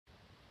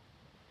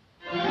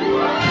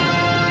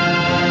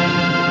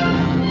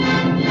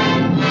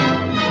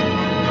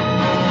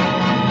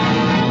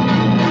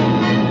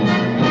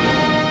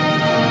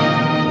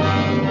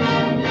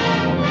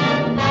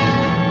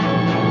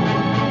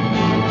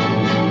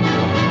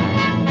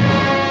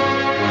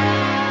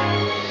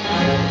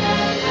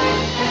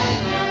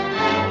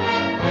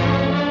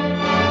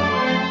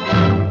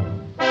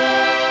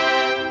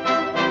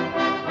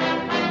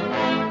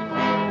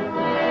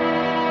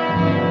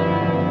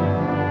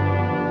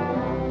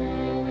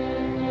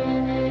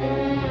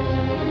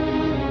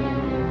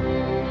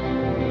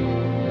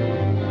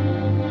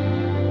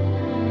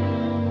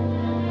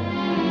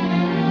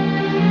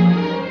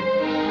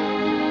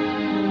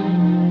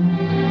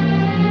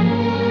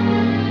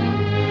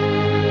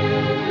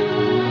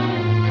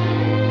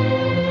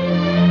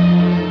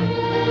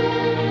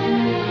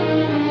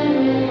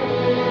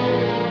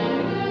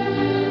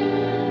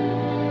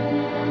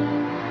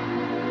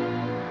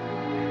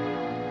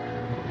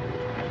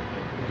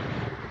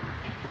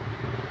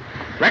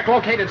Wreck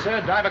located,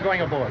 sir. Diver going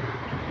aboard.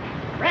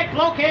 Wreck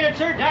located,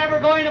 sir. Diver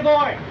going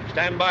aboard.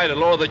 Stand by to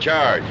lower the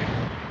charge.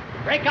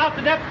 Break out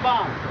the depth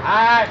bomb.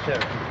 Aye, sir.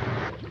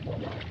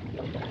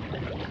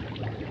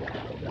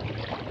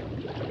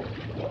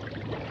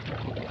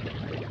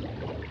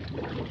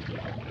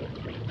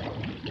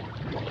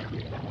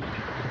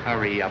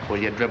 Hurry up, will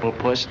you, dribble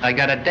puss? I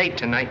got a date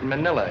tonight in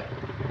Manila.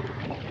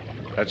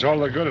 That's all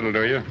the good it'll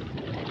do you.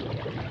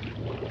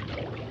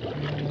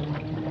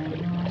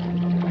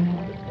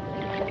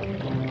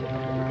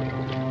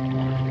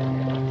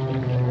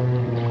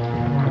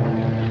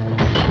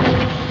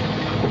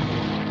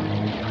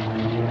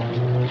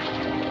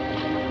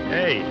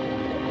 Hey,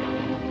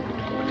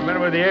 what's the matter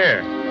with the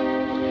air?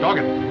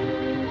 Dorgan.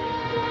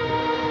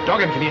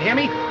 Dorgan, can you hear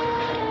me?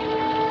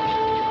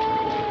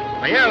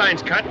 My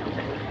airline's cut.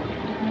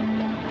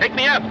 Take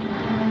me up.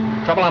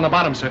 Trouble on the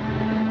bottom, sir.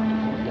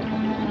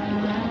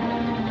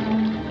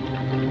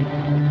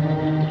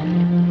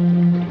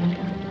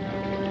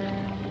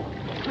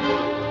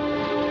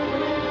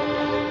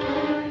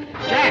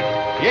 Jack,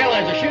 the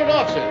airlines are sheared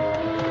off, sir.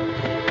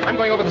 I'm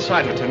going over the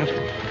side, Lieutenant.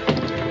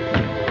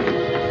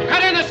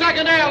 Cut in the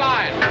second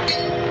airline.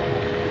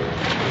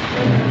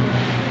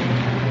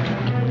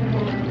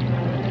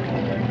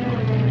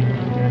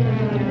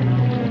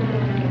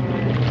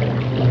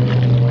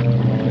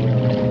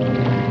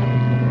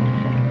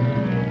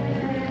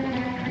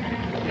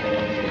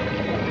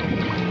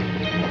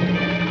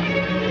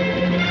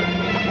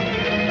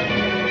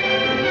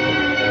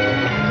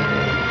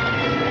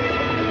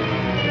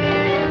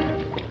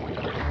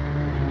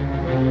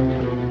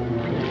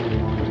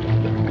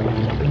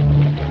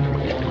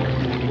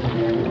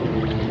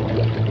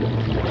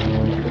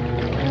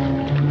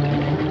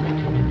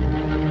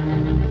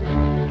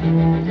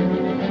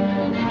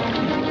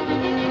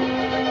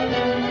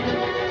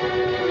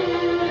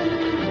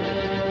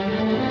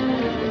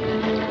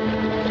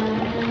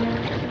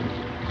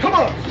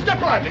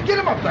 Get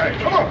him up there.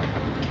 Come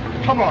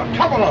on. Come on.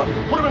 Come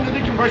on. Put him in the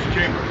decompression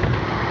chamber.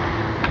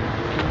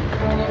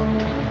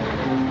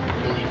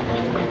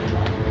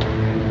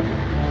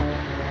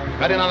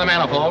 Cut in on the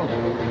manifold.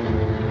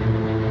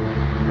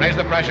 Raise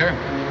the pressure.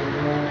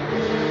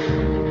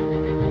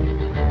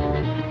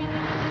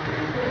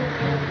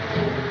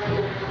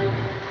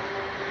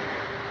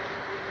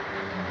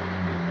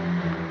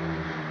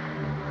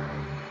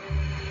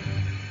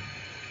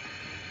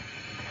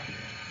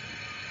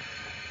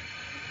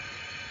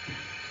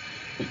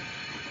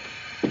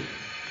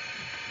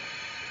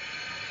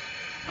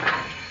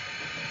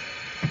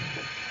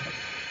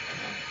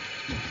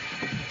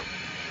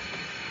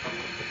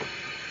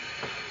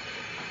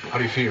 How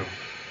do you feel?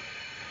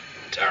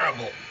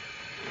 Terrible.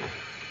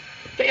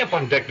 Stay up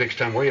on deck next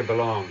time where you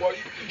belong. Well,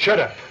 Shut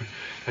up.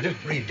 Now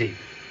just breathe deep.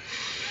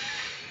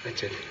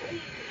 That's it.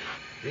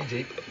 Breathe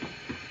deep.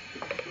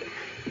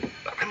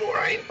 I'm all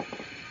right.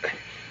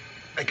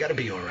 I gotta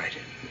be all right.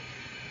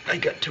 I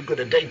got too good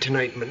a date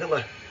tonight in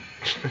Manila.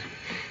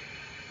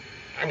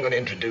 I'm gonna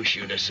introduce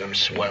you to some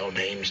swell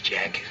dames,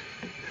 Jack.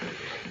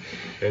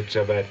 It's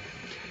a bet.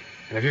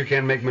 And if you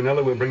can't make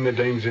Manila, we'll bring the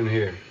dames in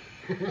here.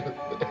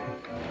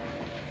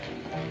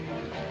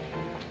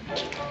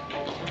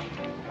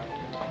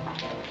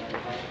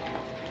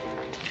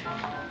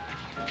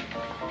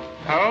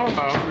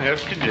 Oh,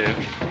 yes, you did.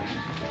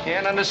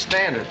 Can't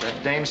understand it.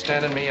 That dame's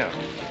standing me up.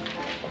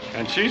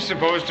 And she's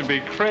supposed to be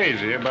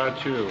crazy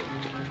about you.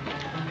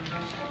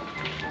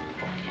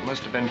 She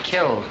must have been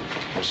killed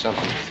or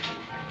something.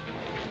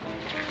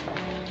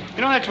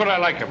 You know, that's what I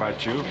like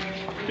about you.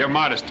 Your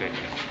modesty.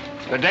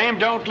 The dame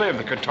don't live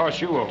that could toss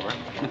you over.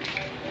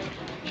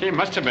 She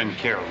must have been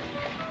killed.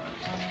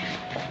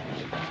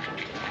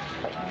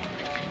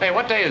 Hey,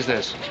 what day is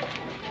this?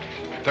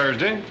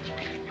 Thursday?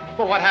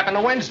 Well, what happened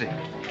to Wednesday?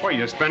 Well,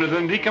 you spent it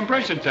in the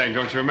decompression tank,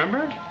 don't you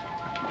remember?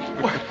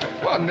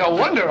 Well, no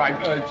wonder I...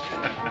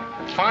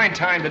 fine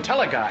time to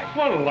tell a guy.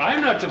 Well, I'm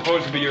not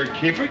supposed to be your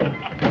keeper.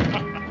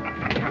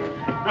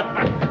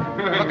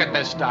 Look at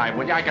this dive,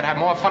 would you? I could have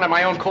more fun at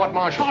my own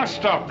court-martial. Oh,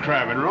 stop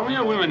crabbing,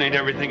 Romeo. Women ain't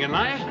everything in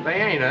life.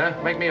 They ain't,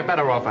 huh? Make me a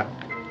better offer.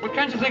 What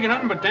can't you think of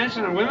nothing but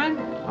dancing and women?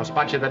 I'll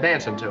spot you the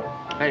dancing, too.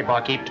 Hey,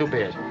 barkeep, 2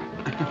 beers.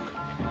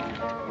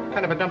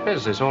 Kind of a dumb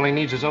business. All he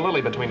needs is a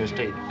lily between his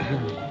teeth.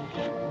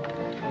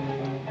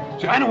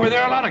 See, I know where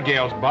there are a lot of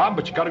gals, Bob,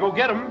 but you gotta go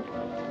get them.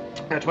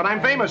 That's what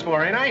I'm famous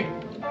for, ain't I?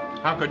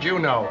 How could you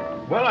know?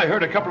 Well, I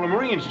heard a couple of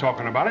Marines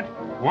talking about it.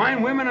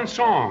 Wine, women, and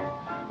song.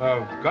 A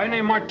guy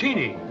named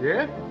Martini.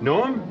 Yeah?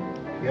 Know him?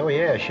 Oh,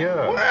 yeah,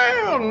 sure.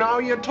 Well, now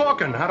you're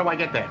talking. How do I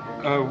get there?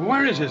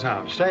 Where is his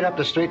house? Straight up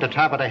the street, the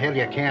top of the hill,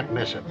 you can't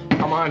miss it.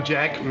 Come on,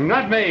 Jack.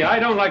 Not me. I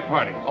don't like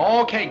parties.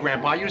 Okay,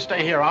 Grandpa, you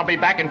stay here. I'll be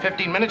back in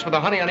 15 minutes with a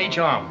honey on each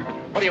arm.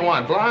 What do you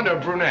want, blonde or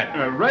brunette?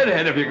 Right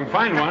ahead if you can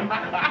find one.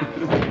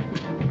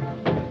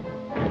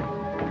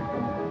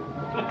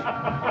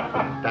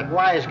 That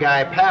wise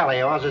guy, pal of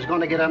yours, is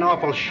going to get an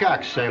awful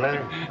shock,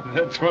 sailor.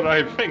 That's what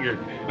I figured.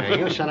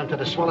 You sent him to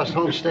the swellest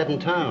homestead in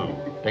town.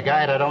 The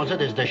guy that owns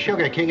it is the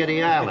sugar king of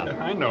the island.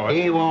 I know it.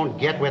 He won't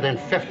get within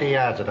 50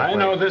 yards of the place. I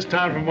know this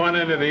town from one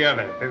end to the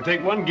other. They'll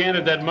take one gander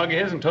at that mug of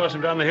his and toss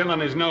him down the hill on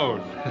his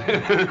nose.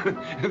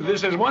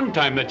 This is one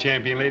time the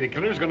champion lady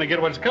killer's going to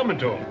get what's coming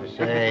to him.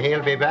 Say,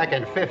 he'll be back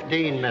in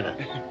 15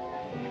 minutes.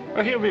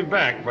 Well, he'll be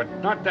back, but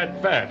not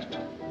that fast.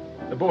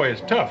 The boy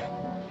is tough.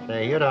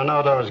 Say, you don't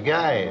know those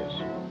guys.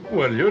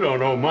 Well, you don't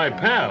know my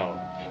pal.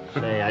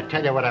 Say, I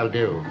tell you what I'll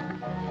do.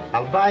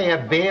 I'll buy you a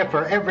beer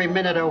for every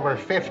minute over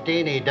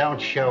 15 he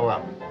don't show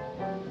up.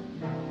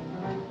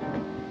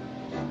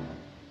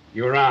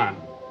 You're on.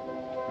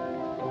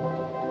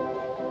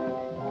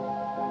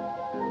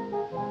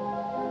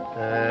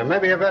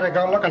 Maybe you better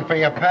go looking for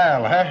your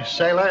pal, huh,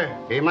 sailor?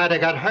 He might have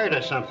got hurt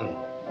or something.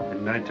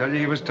 Didn't I tell you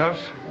he was tough?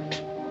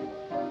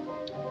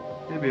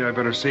 Maybe I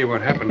better see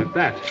what happened at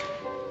that.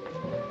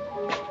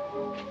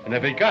 And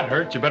if he got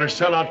hurt, you better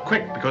sell out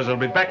quick, because he'll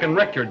be back and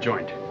wreck your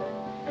joint.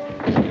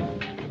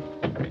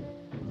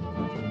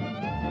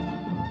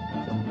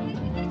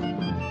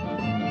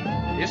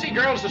 You see,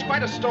 girls, there's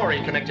quite a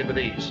story connected with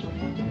these.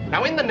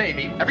 Now, in the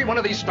Navy, every one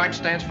of these stripes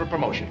stands for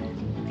promotion,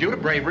 due to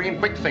bravery and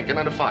quick thinking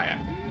under fire.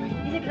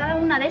 Dice cada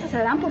una de esas se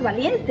darán por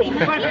valiente.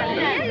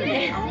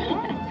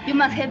 You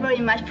must have very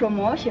much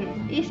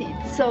promotion. Is it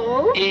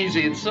so?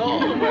 Easy it's so.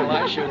 Well,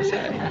 I should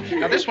say.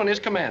 Now, this one is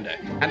commander,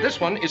 and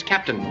this one is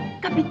captain.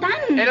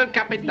 Capitán. El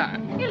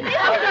Capitan. Wait a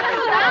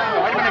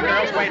minute,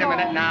 girls, wait a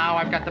minute now.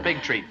 I've got the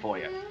big treat for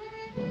you.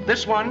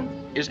 This one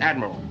is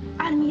admiral.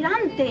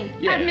 Almirante.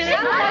 Yes.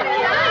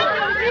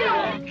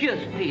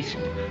 Excuse, please.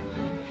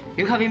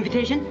 You have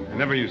invitation? I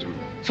never use them.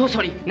 So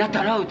sorry, not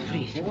allowed,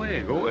 please. Go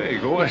away, go away,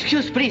 go away.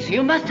 Excuse, please.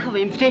 You must have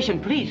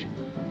invitation, please.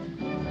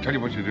 Tell you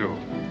what you do.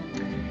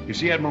 You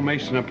see Admiral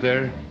Mason up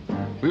there?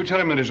 Will you tell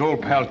him that his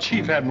old pal,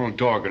 Chief Admiral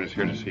Dorgan, is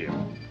here to see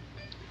him?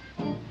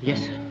 Yes,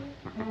 sir.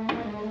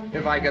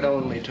 If I could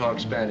only talk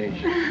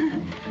Spanish.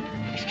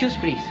 Excuse,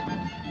 please.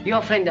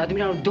 Your friend,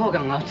 Admiral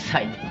Dorgan,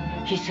 outside.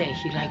 He says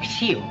he likes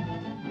you.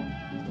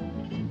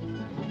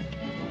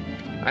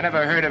 I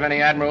never heard of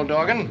any Admiral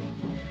Dorgan.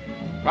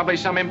 Probably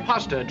some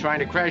imposter trying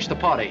to crash the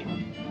party.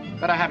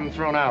 Better have him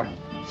thrown out.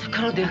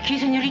 Sacaro de aquí,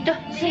 señorita?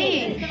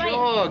 Sí.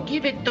 Sure,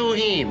 give it to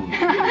him.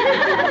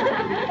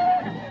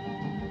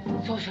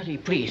 So sorry,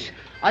 please.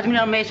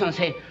 Admiral Mason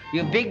said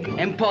you're big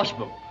and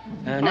possible.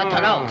 Not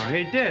allowed.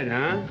 He did,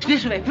 huh?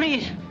 This way,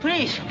 please,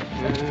 please.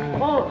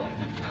 Oh,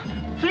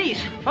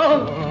 please.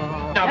 Oh.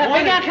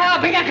 Bring a car,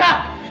 bring a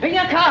car. Bring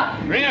a car.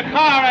 Bring a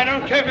car, I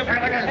don't care if it's...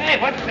 Hey,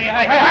 what's the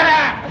idea?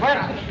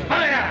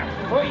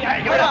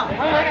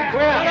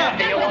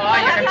 There you are.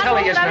 You can tell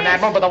he isn't an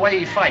admiral by the way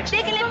he fights.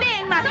 Déjenle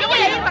ver más. Yo voy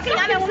a ir para que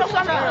llame a uno su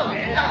amigo.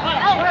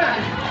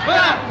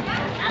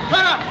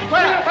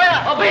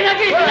 Oh, ven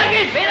aquí, ven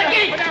aquí, ven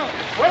aquí.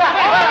 Well,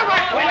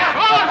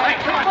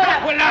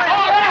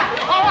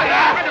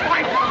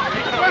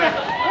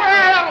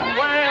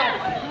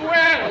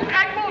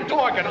 Admiral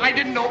Dorgan, I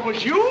didn't know it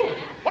was you.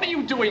 What are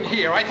you doing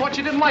here? I thought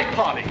you didn't like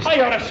parties. I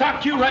ought to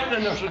sock you right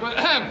in the nose.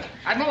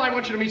 Admiral, I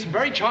want you to meet some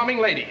very charming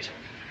ladies.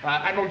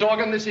 Admiral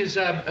Dorgan, this is,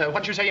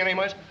 what'd you say your name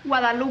was?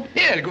 Guadalupe.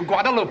 Yeah,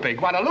 Guadalupe,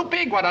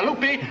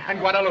 and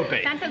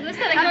Guadalupe. Tanto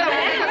gusto de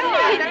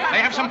They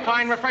have some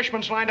fine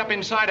refreshments lined up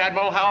inside,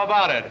 Admiral. How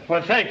about it?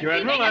 Well, thank you,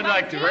 Admiral. I'd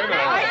like to very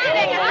much.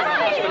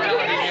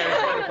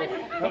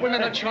 The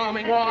women are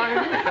charming. Why?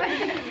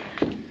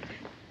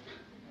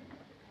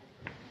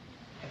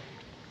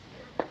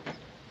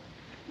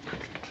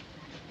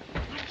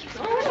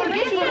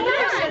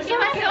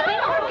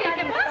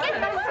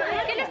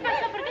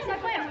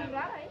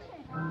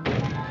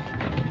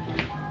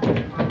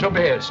 Two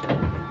beers.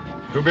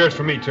 2 beers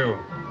for me, too.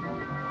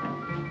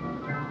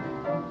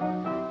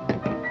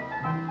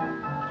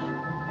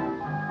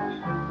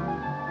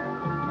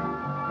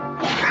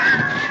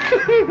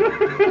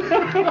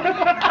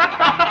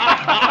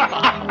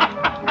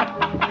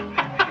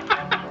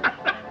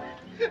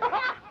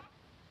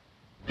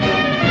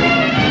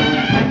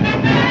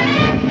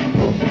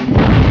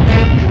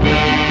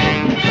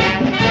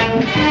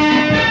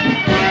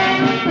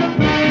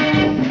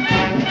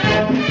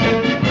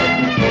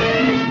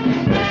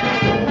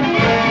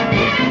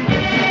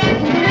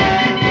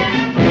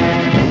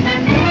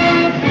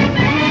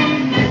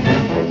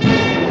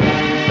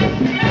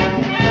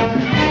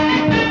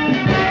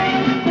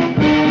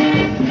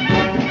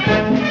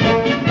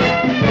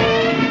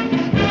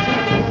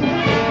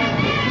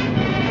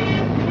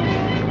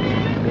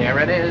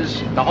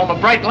 The home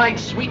of bright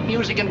lights, sweet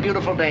music, and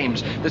beautiful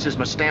dames. This is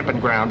my stamping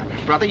ground.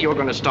 Brother, you're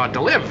going to start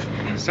to live.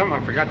 Something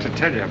I forgot to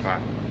tell you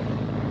about.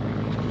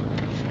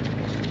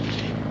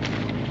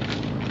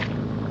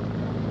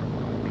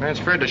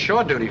 Transferred to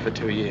shore duty for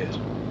 2 years.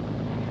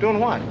 Doing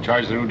what?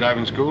 Charged the new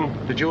diving school?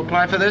 Did you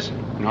apply for this?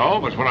 No,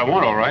 but it's what I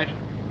want, all right.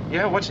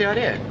 Yeah, what's the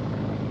idea?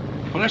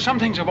 Well, there's some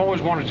things I've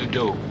always wanted to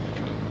do.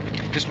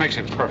 This makes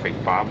it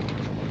perfect, Bob.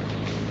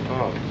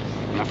 Oh.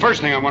 And the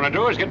first thing I want to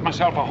do is get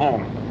myself a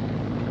home.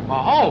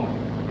 A home?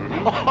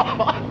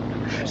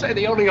 Say,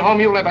 the only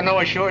home you'll ever know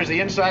ashore is the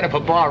inside of a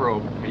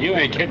barroom. You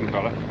ain't kidding,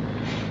 fella.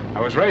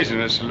 I was raised in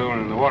a saloon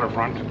in the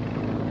waterfront.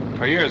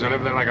 For years, I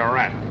lived there like a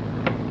rat.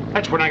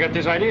 That's when I got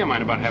this idea of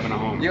mine about having a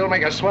home. You'll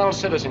make a swell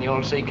citizen,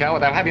 you'll see, Cal.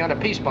 They'll have you on a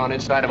peace bond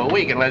inside of a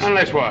week unless...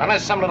 Unless what?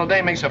 Unless some little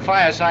dame makes a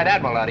fireside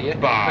admiral out of you.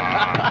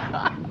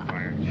 Bah.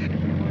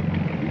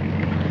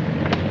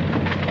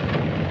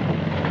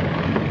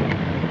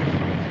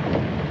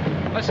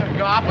 Listen,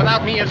 Gob,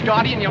 without me as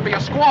guardian, you'll be a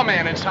squaw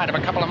man inside of a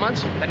couple of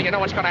months. Then do you know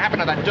what's going to happen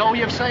to that dough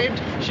you've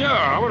saved? Sure,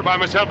 I want to buy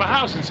myself a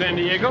house in San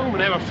Diego and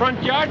have a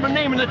front yard, my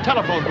name in the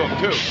telephone book,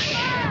 too.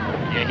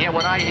 You hear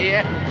what I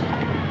hear?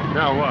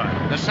 Now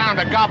what? The sound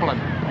of gobbling.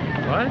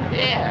 What?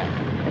 Yeah.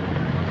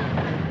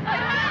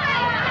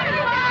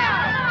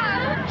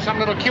 Some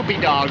little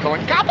Cupid dog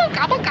going gobble,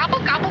 gobble, gobble,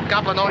 gobble,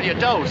 gobbling all your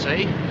dough,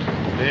 see?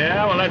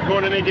 Yeah, well, that's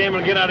more than any dame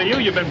will get out of you.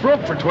 You've been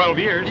broke for 12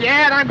 years.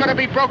 Yeah, and I'm going to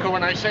be broker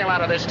when I sail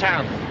out of this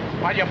town.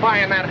 While you're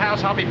buying that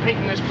house, I'll be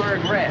painting this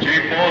burg red.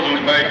 Chief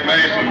Mate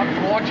Mason.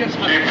 Gorgeous.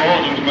 Chief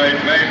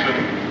Mate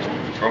Mason.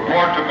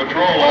 Report to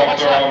patrol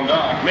officer on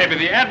dock. Maybe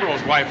the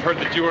Admiral's wife heard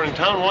that you were in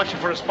town watching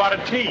for a spot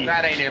of tea.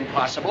 That ain't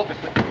impossible.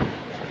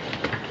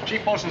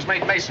 Chief Bosun's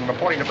Mate Mason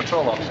reporting to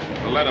patrol officer.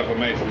 A letter for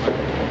Mason.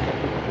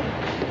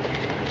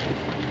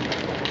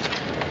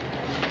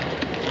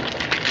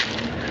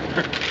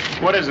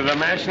 What is it, a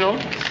mash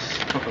note?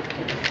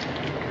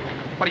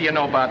 What do you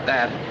know about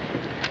that?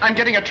 I'm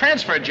getting a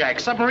transfer jack,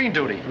 submarine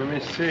duty. Let me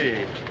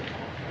see.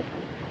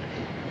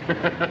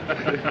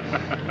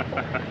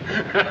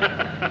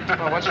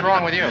 Well, what's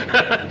wrong with you?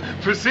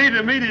 Proceed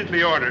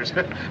immediately orders.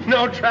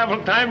 No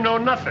travel time, no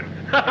nothing.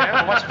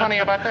 Well, what's funny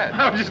about that?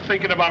 I was just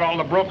thinking about all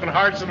the broken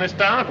hearts in this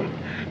town.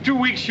 2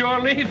 weeks shore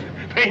leave,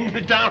 painting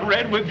the town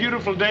red with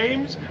beautiful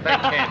dames. They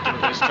can't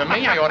do this to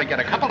me. I ought to get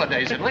a couple of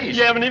days at least.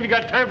 You haven't even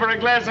got time for a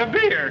glass of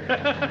beer.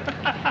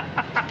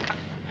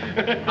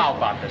 How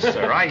about this,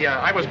 sir?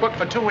 I was booked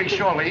for 2 weeks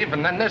shore leave,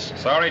 and then this.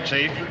 Sorry,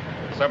 Chief.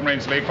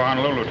 Submarine's leave for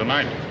Honolulu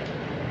tonight.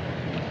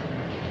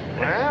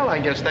 Well, I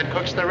guess that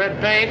cooks the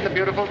red paint, the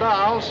beautiful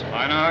dolls.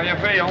 I know how you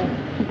feel.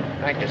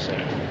 Thank you, sir.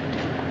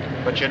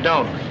 But you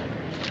don't.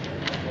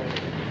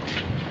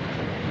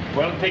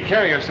 Well, take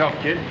care of yourself,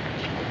 kid.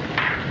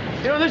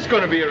 You know, this is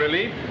going to be a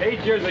relief.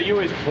 8 years of you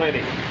is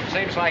plenty.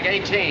 Seems like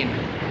 18.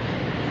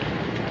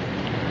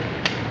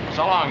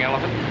 So long,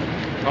 Elephant.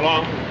 So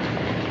long.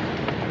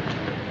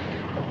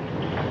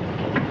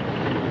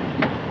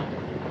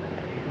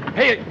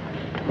 Hey,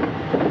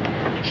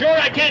 sure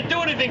I can't do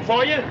anything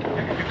for you.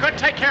 You could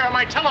take care of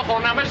my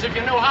telephone numbers if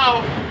you knew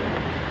how.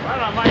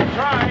 Well, I might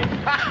try.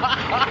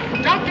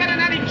 Don't get in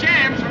any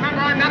jams. Remember,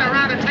 I'm not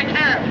around to take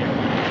care of you.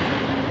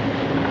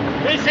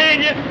 Hey,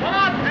 seeing you. Come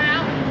on,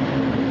 pal.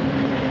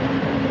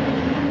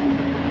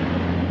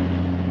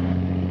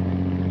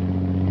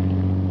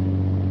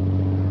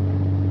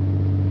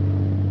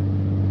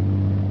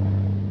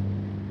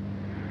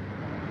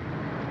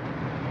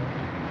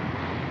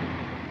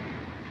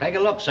 Take a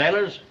look,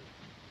 sailors.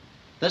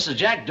 This is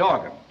Jack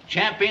Dorgan,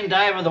 champion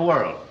diver of the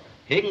world.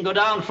 He can go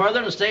down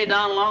further and stay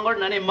down longer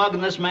than any mug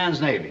in this man's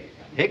navy.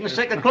 He can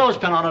stick a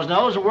clothespin on his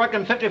nose and work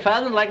in 50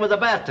 fathoms like with a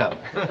bathtub.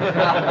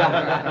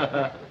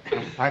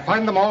 I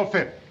find them all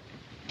fit.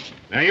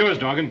 Now, yours,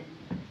 Dorgan.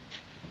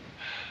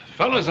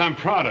 Fellas, I'm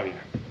proud of you.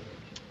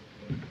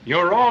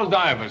 You're all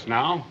divers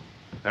now.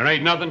 There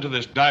ain't nothing to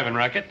this diving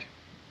racket.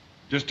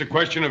 Just a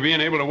question of being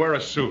able to wear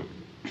a suit.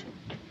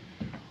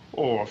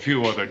 Oh, a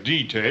few other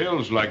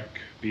details, like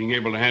being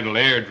able to handle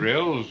air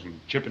drills and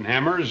chipping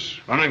hammers,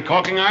 running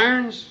caulking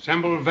irons,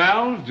 assemble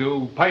valves,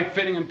 do pipe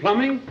fitting and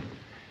plumbing,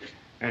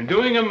 and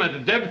doing them at a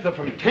depth of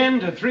from 10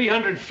 to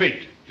 300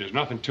 feet. There's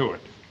nothing to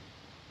it.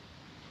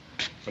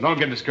 But don't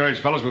get discouraged,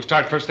 fellas. We'll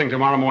start first thing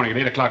tomorrow morning at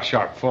 8 o'clock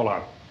sharp. Full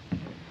out.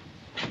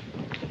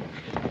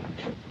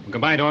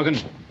 Goodbye, Dorgan.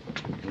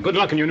 Good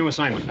luck in your new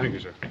assignment. Thank you,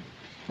 sir.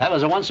 That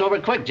was a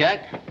once-over quick,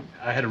 Jack.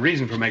 I had a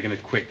reason for making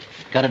it quick.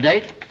 Got a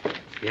date?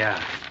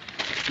 Yeah.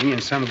 Me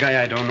and some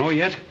guy I don't know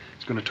yet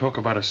is going to talk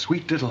about a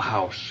sweet little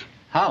house.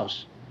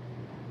 House?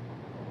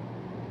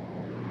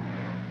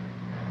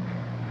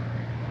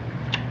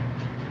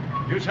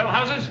 You sell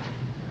houses?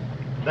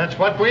 That's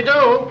what we do.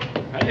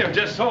 Well, you've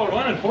just sold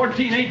one at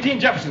 1418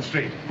 Jefferson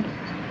Street.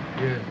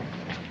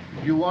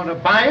 You want to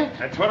buy it?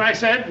 That's what I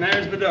said, and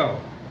there's the dough.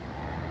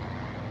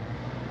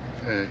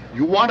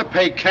 You want to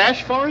pay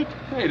cash for it?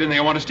 Hey, didn't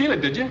think I want to steal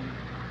it, did you?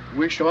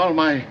 Wish all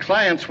my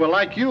clients were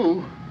like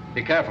you.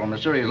 Be careful,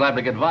 Missouri is liable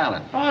to get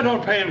violent. Oh,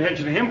 don't pay any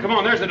attention to him. Come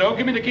on, there's the dough.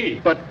 Give me the key.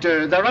 But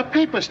there are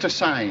papers to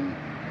sign.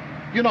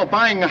 You know,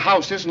 buying a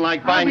house isn't like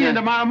I'll buying be a... in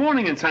tomorrow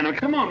morning and sign it.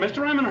 Come on,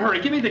 mister. I'm in a hurry.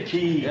 Give me the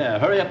key. Yeah,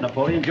 hurry up,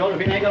 Napoleon.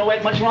 Josephine ain't gonna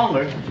wait much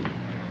longer.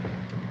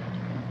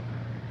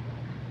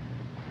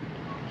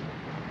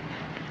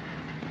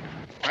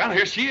 Well,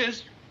 here she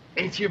is.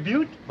 Ain't she a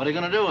beaut? What are you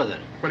gonna do with it?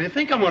 What do you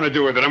think I'm going to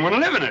do with it? I'm going to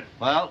live in it.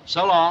 Well,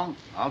 so long.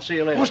 I'll see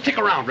you later. Oh, stick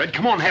around, Red.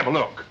 Come on, have a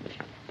look.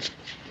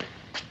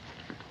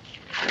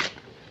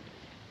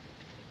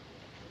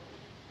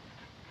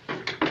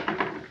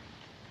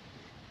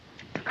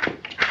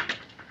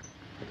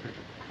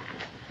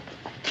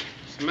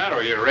 matter?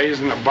 Are you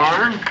raising a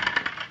barn?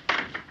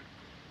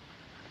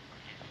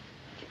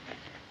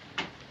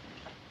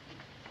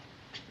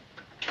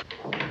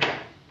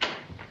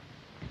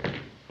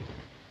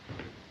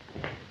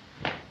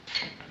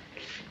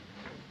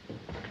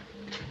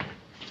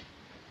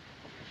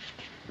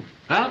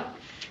 Well,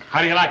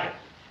 how do you like it?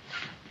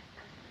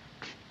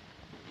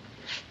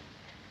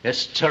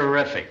 It's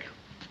terrific.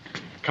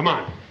 Come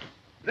on.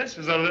 This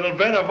is a little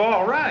bit of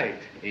all right.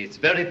 It's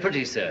very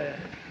pretty, sir.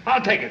 I'll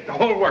take it. The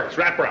whole works.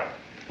 Wrap her up.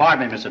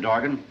 Pardon me, Mr.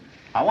 Dorgan.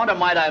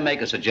 Might I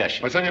make a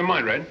suggestion? What's on your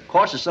mind, Red? Of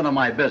course, it's none of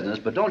my business,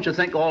 but don't you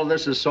think all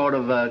this is sort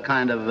of,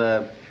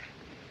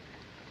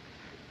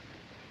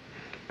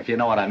 if you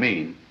know what I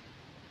mean?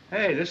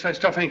 Hey, this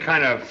stuff ain't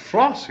kind of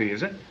flossy,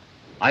 is it?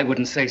 I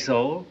wouldn't say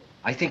so.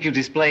 I think you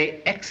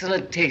display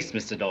excellent taste,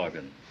 Mr.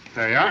 Dorgan.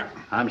 There you are.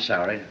 I'm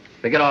sorry.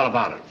 Forget all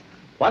about it.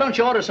 Why don't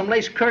you order some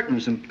lace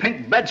curtains and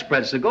pink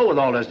bedspreads to go with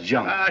all this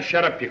junk?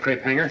 Shut up, you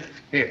crepe hanger.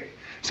 Here,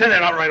 send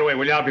that out right away,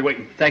 will you? I'll be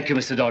waiting. Thank you,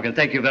 Mr. Dorgan.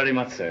 Thank you very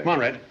much, sir. Come on,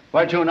 Red.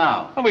 Where to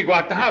now? Well, we go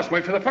out the house,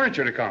 wait for the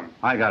furniture to come.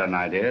 I got an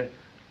idea.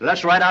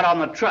 Let's ride out on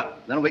the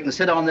truck. Then we can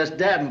sit on this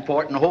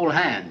Davenport and hold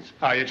hands.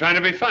 Oh, you're trying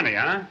to be funny,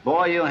 huh?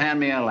 Boy, you hand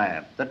me a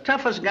laugh. The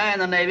toughest guy in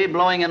the Navy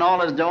blowing in all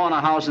his dough on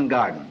a house and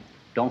garden.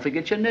 Don't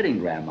forget your knitting,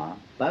 Grandma.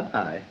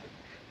 Bye-bye.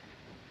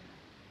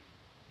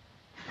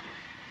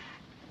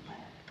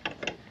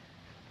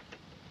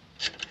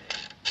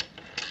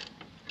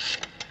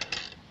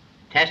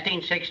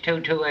 Testing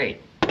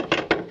 6228.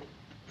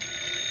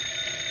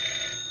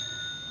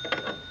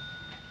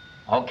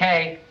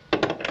 Okay.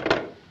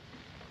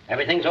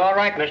 Everything's all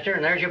right, mister,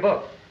 and there's your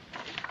book.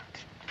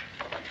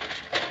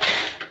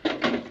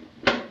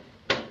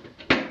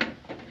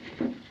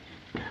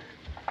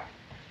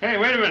 Hey,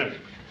 wait a minute.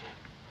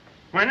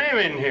 My name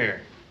isn't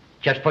here.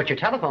 Just put your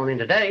telephone in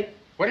today.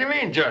 What do you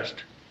mean, just?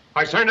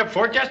 I signed up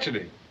for it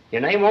yesterday. Your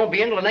name won't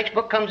be in till the next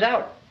book comes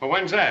out. Well,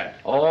 when's that?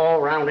 Oh,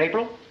 around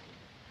April.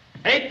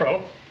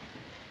 April?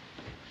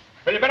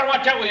 Well, you better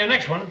watch out with your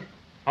next one.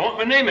 I want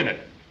my name in it.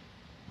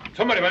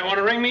 Somebody might want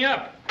to ring me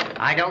up.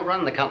 I don't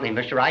run the company,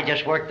 mister. I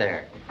just work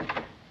there.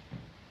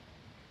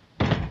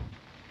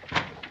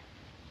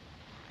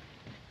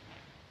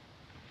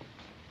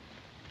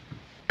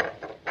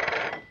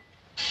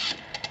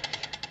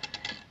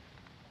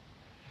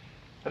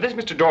 This is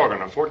Mr.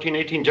 Dorgan on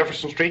 1418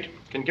 Jefferson Street.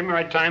 Can you give me the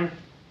right time?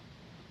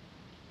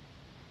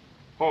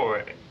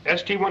 Oh,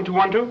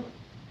 ST1212?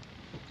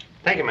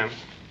 Thank you, ma'am.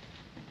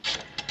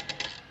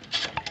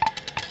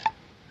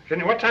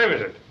 What time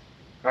is it?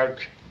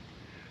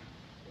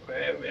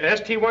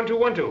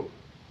 ST1212.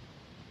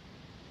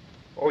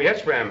 Oh,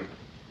 yes, ma'am.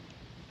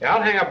 Yeah,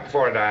 I'll hang up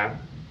before I dial.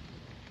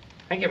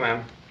 Thank you,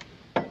 ma'am.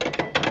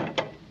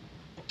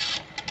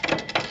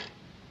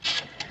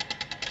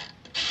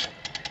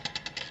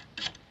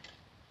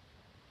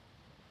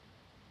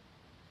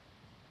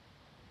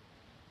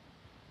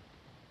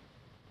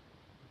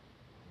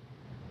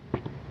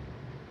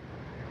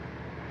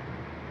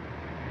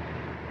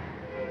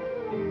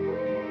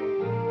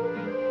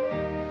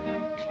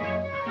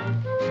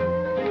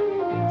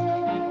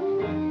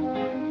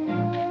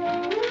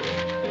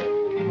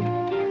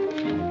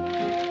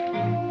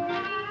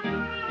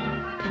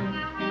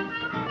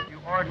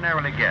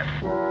 Ordinarily get.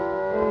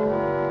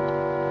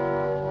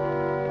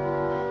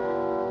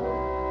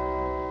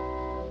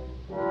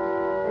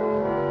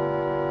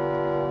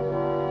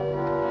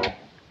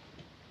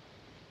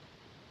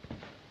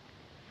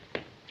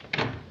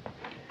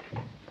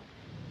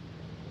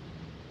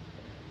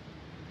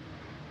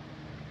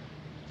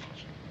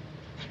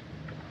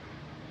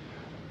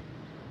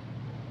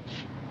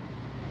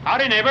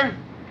 Howdy, neighbor.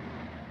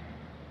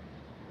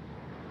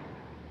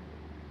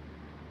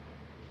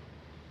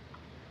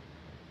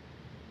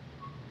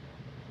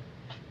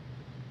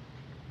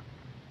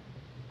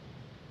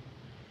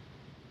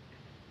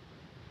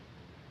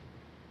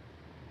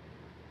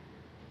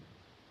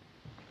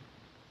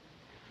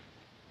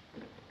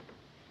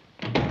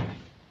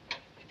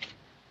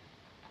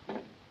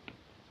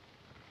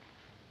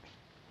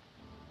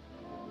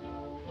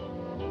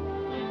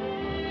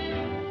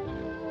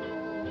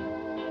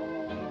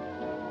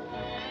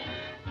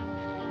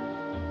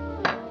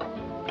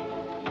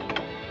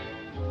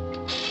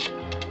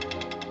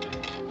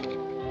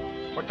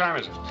 What time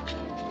is it?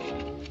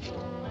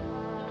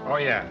 Oh,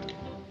 yeah.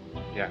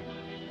 Yeah.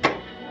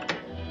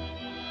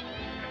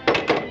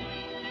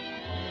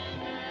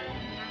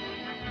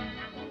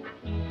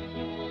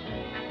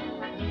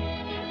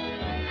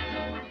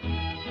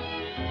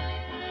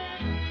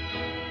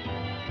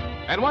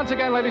 And once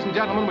again, ladies and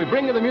gentlemen, we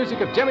bring you the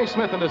music of Jimmy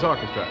Smith and his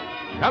orchestra,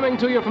 coming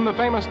to you from the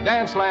famous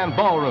Danceland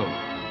Ballroom.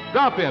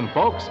 Drop in,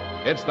 folks.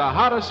 It's the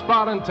hottest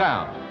spot in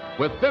town,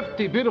 with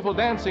 50 beautiful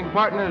dancing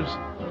partners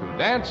to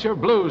dance your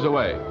blues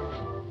away.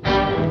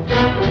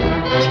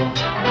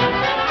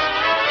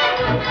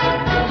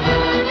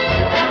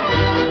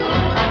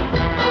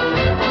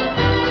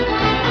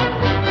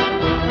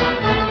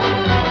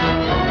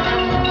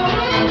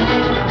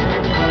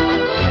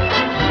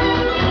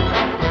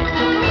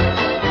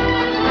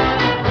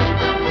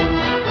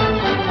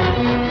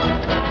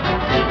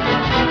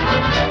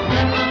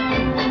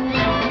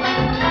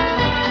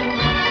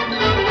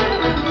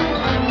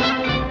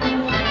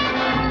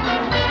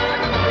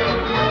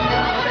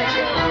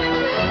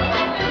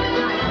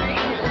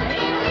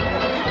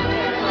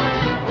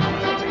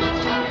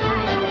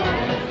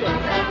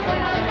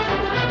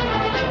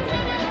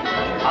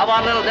 How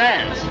about a little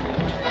dance?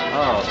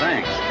 Oh,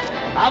 thanks.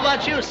 How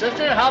about you,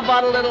 sister? How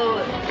about a little...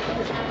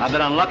 I've been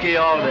unlucky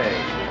all day.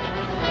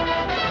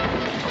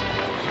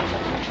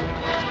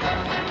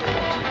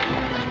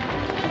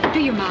 Do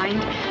you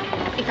mind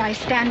if I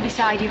stand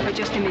beside you for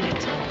just a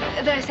minute?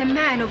 There's a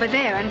man over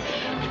there and,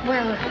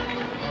 well,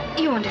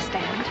 you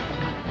understand.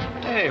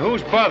 Hey,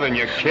 who's bothering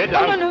you, kid?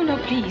 Oh, no,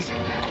 please.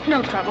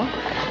 No trouble.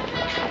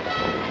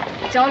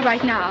 It's all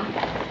right now.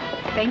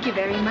 Thank you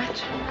very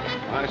much.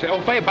 I say,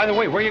 oh, by the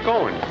way, where are you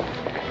going?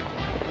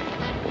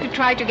 To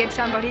try to get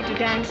somebody to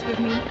dance with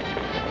me.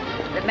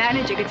 The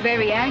manager gets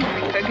very angry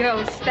if a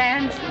girl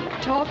stands,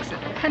 talks,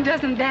 and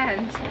doesn't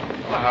dance.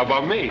 Well, how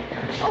about me?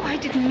 Oh, I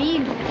didn't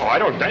mean... Oh, I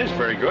don't dance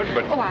very good,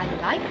 but... Oh, I'd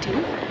like to.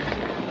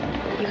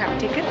 You have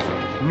tickets?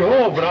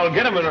 No, but I'll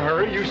get them in a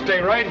hurry. You stay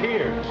right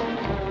here.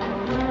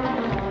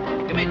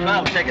 Give me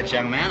 12 tickets,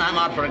 young man. I'm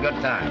out for a good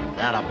time.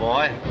 That a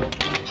boy.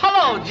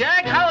 Hello,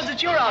 Jack. How is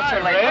it you're out so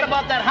late? What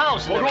about that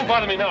house? Well, don't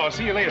bother me now. I'll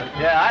see you later.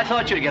 Yeah, I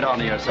thought you'd get on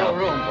to yourself.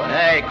 No room, buddy.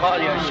 Hey, call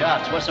your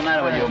shots. What's the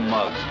matter with you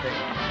mugs?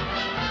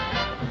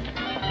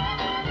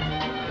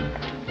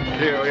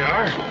 Here we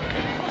are.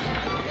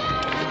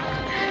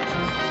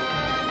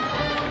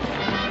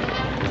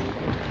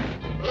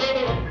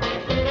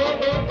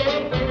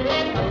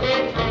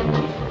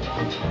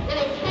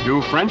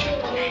 You French?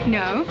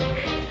 No.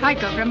 I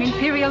come from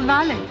Imperial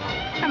Valley.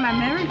 I'm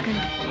American.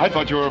 I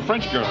thought you were a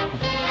French girl.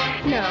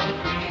 No.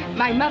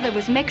 My mother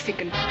was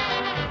Mexican.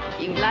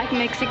 You like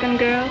Mexican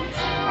girls?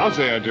 I'll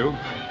say I do.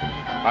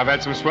 I've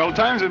had some swell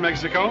times in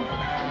Mexico.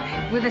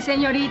 With the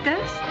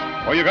senoritas?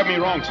 Oh, you got me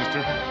wrong, sister.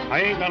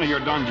 I ain't none of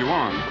your Don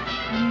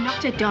Juan.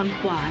 Not a Don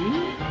Juan.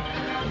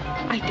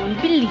 I don't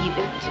believe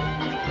it.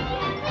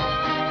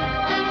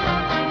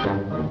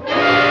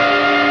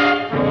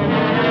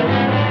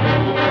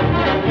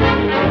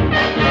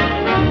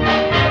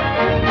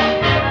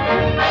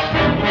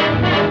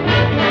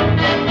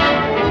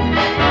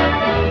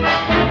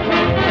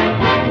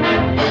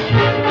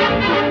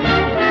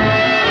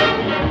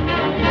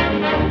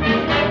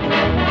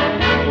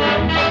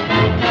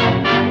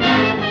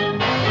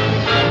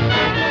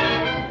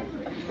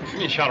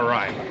 Shot of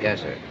rye. Yes,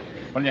 sir.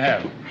 What'll you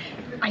have?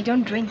 I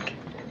don't drink.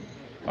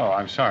 Oh,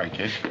 I'm sorry,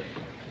 kid.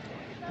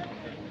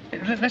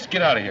 Let's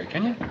get out of here,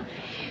 can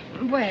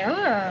you?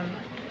 Well,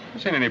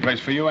 This ain't any place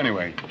for you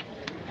anyway.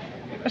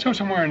 Let's go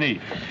somewhere and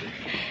eat.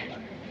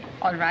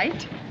 all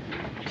right.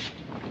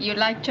 You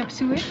like chop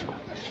suey?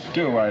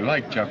 Do I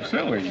like chop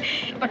suey?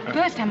 But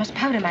first I must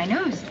powder my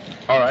nose.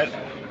 All right.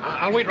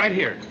 I'll wait right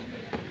here.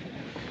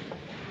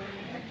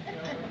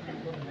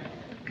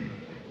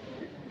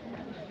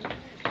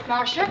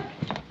 Marcia?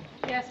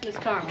 Yes, Miss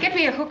Carmen. Get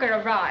me a hooker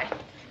of rye.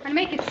 And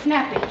make it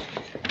snappy.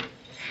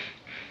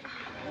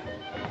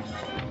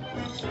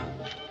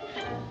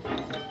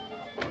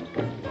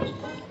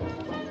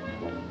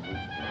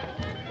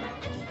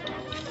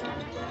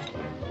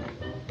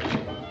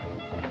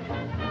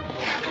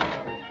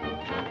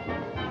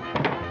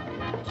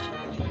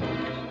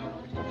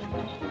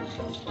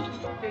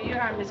 Here you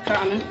are, Miss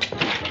Carmen.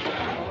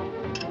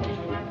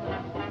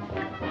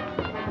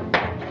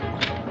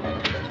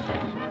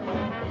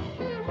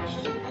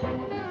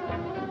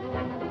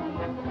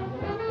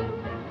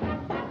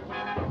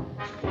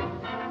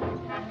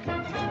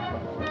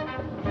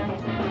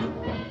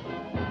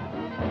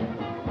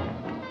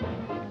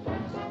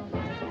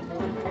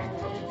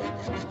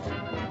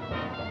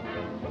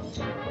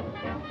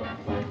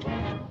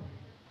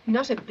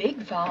 Not a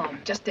big farm,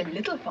 just a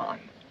little farm.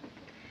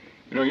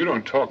 You know, you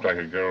don't talk like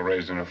a girl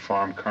raised in a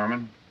farm,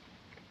 Carmen.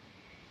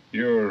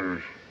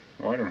 You're...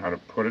 Oh, I don't know how to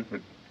put it,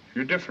 but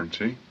you're different,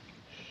 see?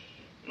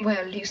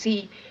 Well, you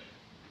see,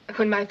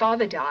 when my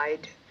father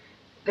died,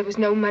 there was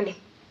no money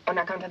on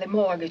account of the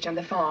mortgage on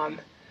the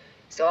farm.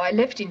 So I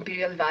left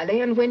Imperial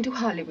Valley and went to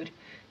Hollywood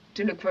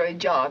to look for a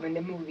job in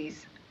the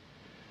movies.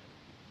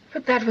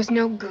 But that was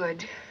no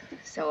good,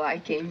 so I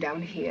came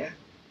down here.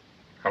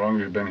 How long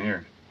have you been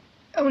here?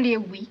 Only a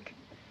week.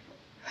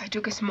 I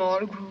took a small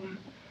room,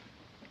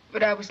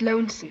 but I was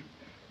lonesome,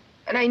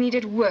 and I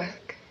needed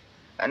work,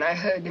 and I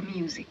heard the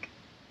music.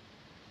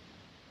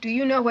 Do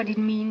you know what it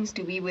means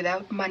to be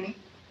without money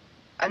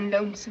and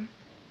lonesome?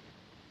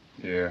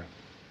 Yeah.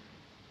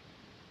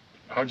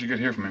 How'd you get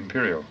here from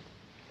Imperial?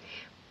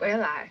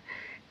 Well,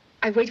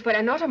 I wait for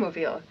an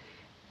automobile,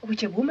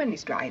 which a woman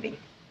is driving.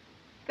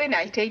 Then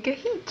I take a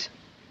hitch.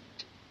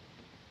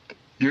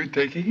 You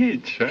take a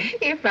hitch, huh?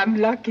 If I'm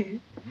lucky.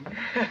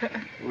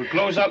 We'll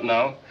close up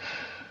now.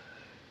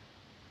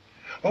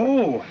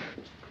 Oh!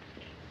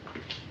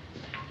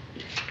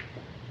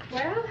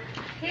 Well,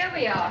 here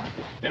we are.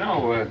 You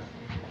know,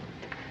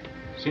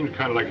 seems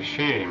kind of like a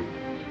shame.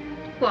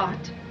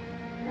 What?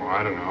 Well,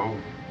 I don't know.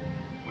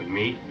 We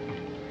meet,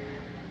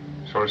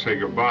 sort of say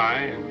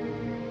goodbye,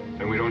 and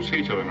then we don't see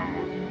each other no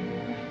more.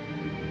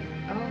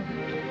 Oh.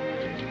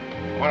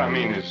 What I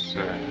mean is,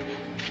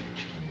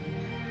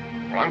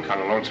 well, I'm kind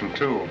of lonesome,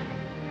 too.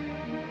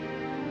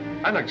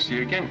 I'd like to see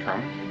you again,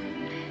 Carmen.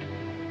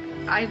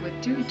 I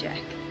would too,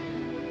 Jack.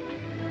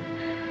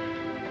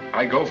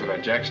 I go for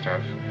that Jack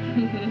stuff.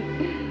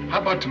 How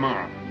about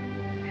tomorrow?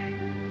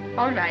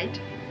 All right,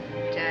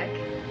 Jack.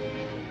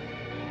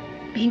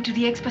 Been to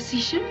the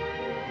exposition?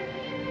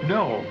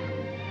 No.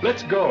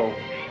 Let's go.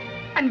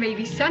 And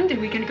maybe Sunday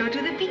we can go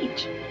to the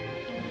beach.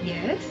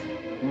 Yes?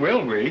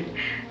 Will we?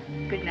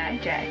 Good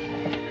night, Jack.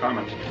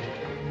 Carmen.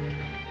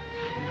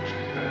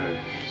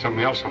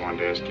 Something else I wanted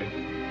to ask you.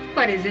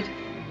 What is it?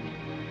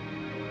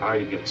 How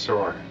you get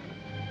sore?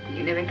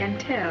 You never can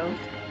tell.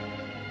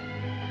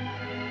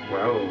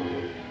 Well,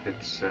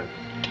 it's,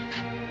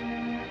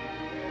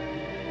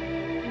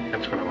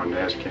 that's what I wanted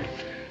to ask you.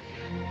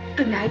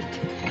 Good night.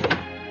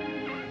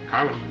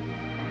 Carmen.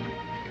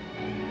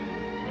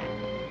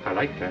 I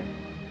like that.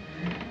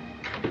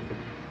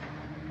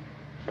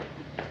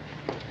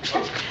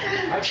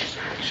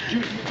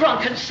 You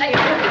drunken sailor!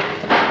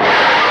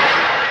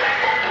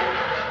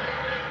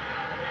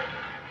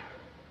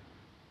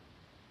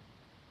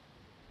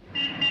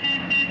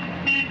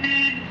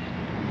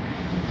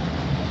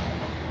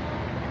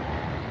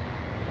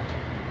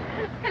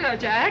 Hello,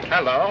 Jack.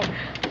 Hello.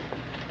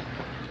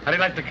 How do you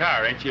like the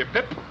car? Ain't you a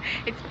pip?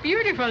 It's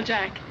beautiful,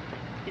 Jack.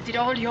 Is it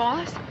all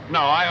yours? No,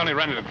 I only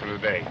rented it for the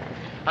day.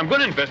 I'm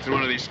going to invest in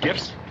one of these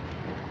skiffs.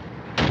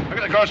 Look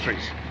at the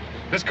groceries.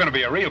 This is going to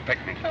be a real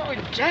picnic. Oh,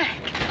 Jack.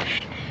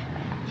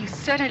 You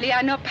certainly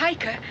are no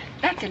piker.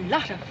 That's a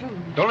lot of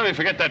food. Don't let me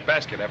forget that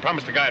basket. I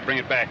promised the guy I'd bring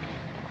it back.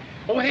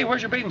 Oh, hey,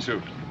 where's your bathing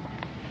suit?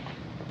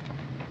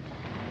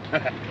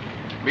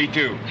 Me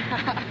too.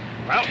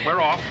 Well,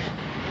 we're off.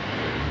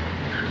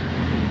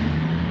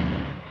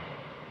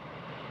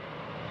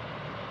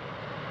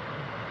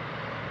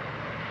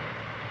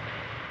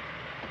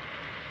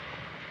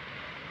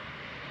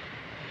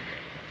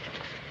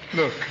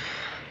 Look.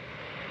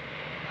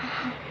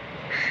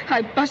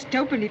 I bust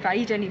open if I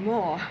eat any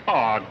more.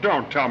 Oh,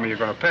 don't tell me you're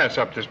going to pass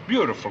up this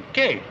beautiful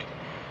cake.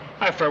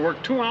 After I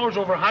worked 2 hours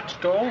over a hot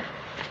stove.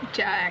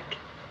 Jack,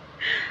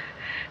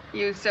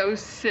 you're so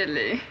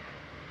silly.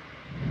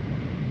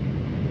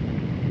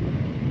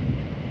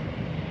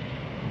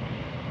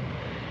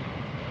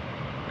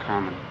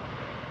 Carmen.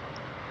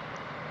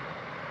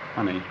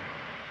 Honey.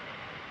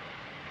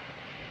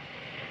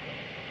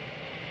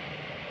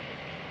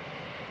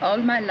 All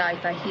my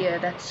life I hear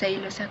that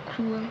sailors are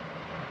cruel.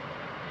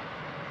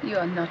 You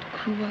are not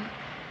cruel.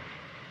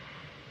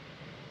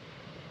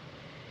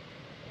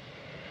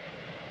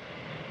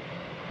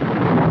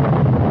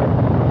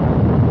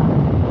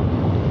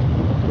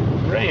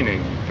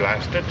 Raining,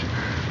 blast it.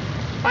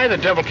 Why the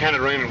devil can't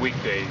it rain on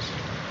weekdays?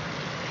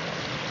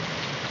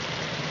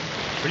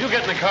 Will you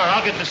get in the car?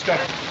 I'll get the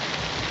stuff.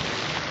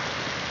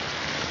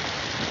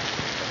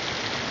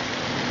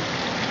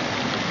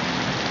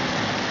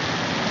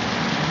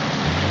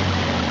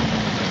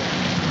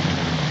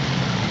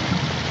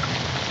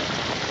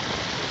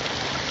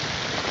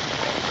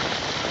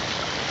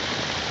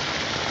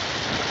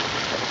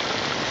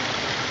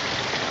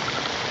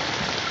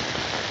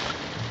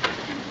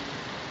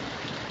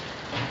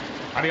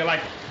 How do you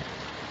like it?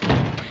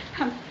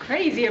 I'm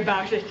crazy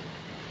about it.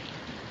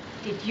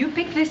 Did you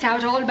pick this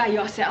out all by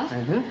yourself?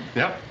 Mm-hmm.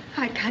 Yep.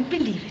 I can't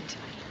believe it.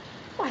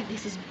 Why,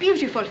 this is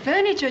beautiful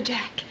furniture,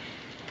 Jack.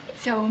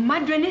 It's so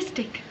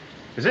modernistic.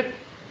 Is it?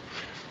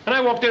 And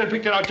I walked in and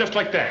picked it out just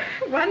like that.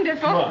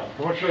 Wonderful. Come on,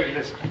 I want to show you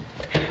this.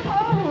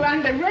 Oh,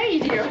 and the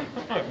radio.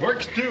 Oh, it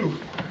works, too.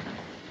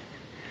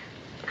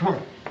 Come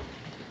on.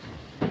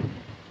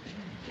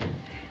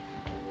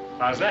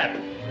 How's that?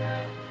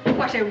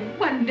 What a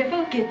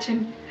wonderful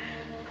kitchen.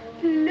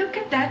 Look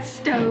at that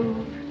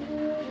stove.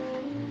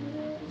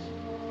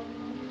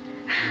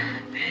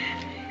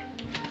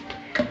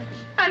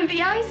 And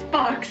the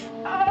icebox.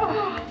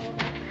 Oh.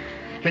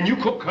 Can you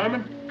cook,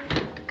 Carmen?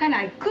 Can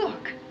I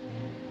cook?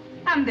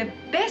 I'm the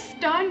best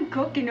darn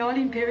cook in all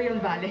Imperial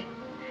Valley.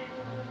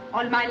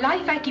 All my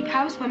life I keep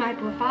house for my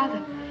poor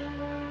father.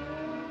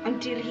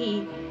 Until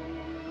he...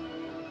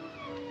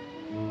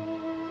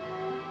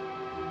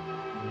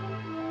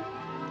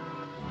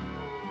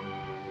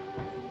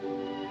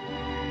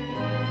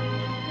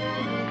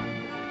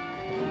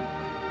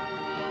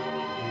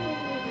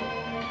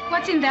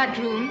 What's in that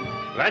room?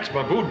 That's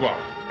my boudoir.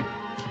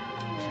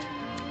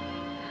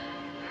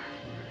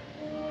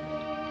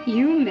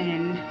 You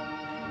men.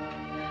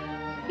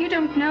 You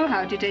don't know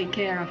how to take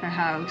care of a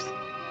house.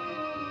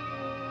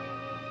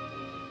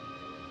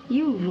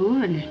 You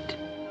ruin it.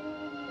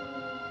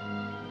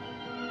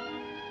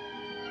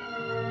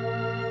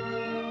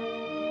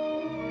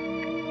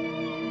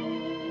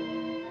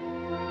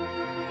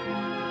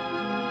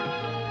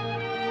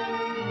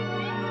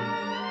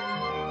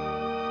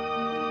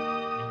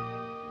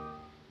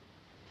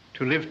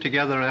 To live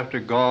together after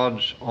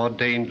God's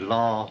ordained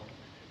law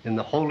in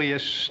the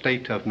holiest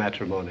state of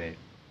matrimony.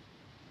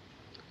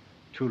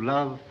 To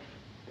love,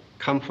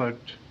 comfort,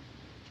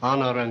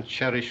 honor, and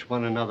cherish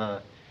one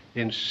another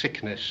in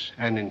sickness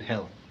and in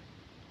health.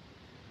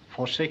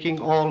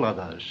 Forsaking all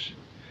others,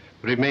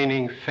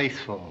 remaining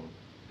faithful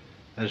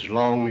as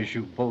long as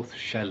you both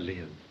shall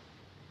live.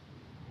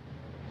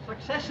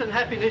 Success and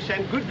happiness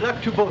and good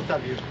luck to both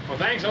of you. Well,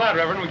 thanks a lot,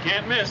 Reverend. We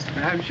can't miss.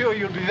 I'm sure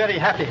you'll be very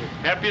happy.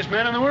 Happiest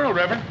man in the world,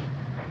 Reverend.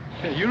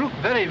 You look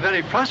very,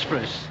 very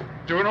prosperous.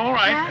 Doing all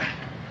right. Jack?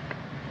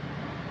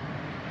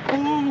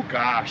 Oh,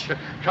 gosh.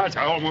 Gosh,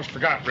 I almost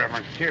forgot,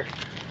 Reverend. Here.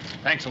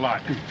 Thanks a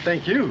lot.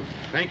 Thank you.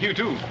 Thank you,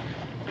 too.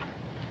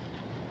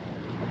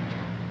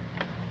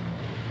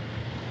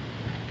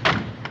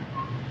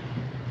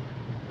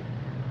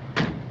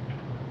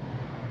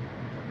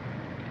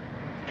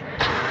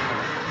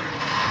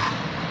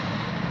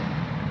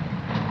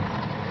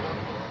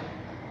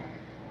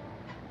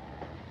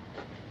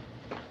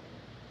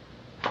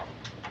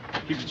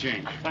 Keep the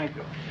change. Thank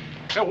you.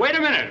 Now, wait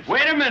a minute.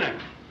 Wait a minute.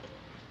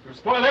 You'll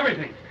spoil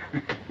everything.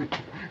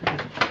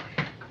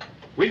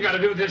 We've got to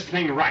do this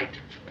thing right.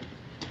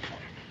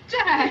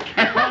 Jack!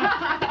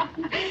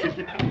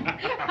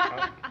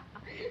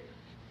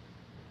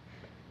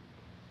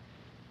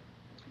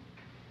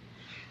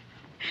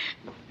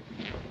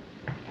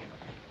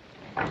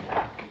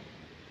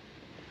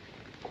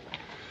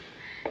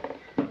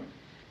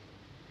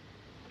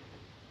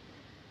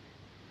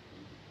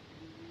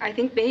 I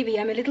think, baby,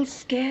 I'm a little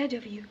scared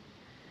of you.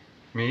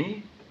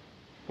 Me?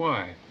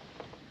 Why?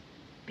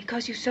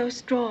 Because you're so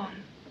strong.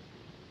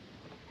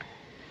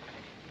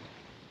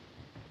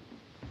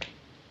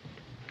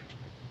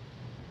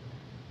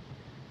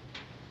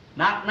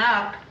 Knock,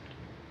 knock.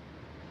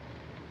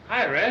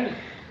 Hi, Red.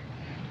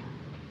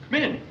 Come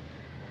in.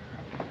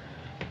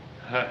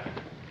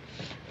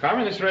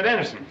 Carmen, this is Red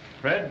Anderson.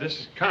 Red, this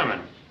is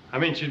Carmen. I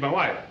mean, she's my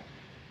wife.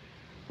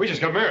 We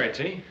just got married,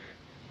 see?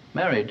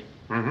 Married?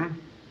 Mm-hmm.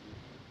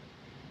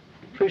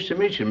 Pleased to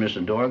meet you,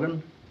 Mr.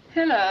 Dorgan.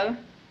 Hello.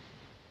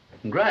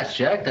 Congrats,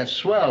 Jack. That's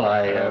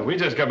swell. We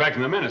just got back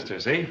from the minister,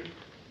 see?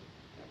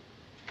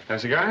 Have a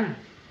cigar?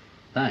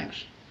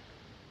 Thanks.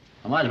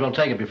 I might as well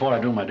take it before I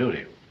do my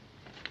duty.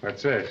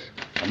 What's this?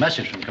 A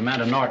message from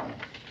Commander Norton.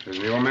 Does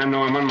the old man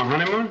know I'm on my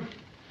honeymoon?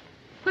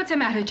 What's the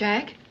matter,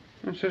 Jack?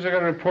 It says I got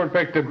to report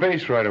back to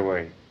base right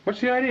away. What's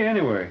the idea,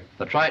 anyway?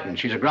 The Triton.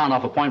 She's aground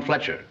off of Point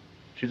Fletcher.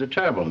 She's a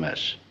terrible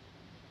mess.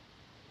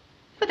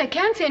 But they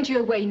can't send you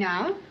away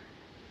now.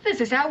 This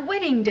is our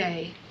wedding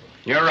day.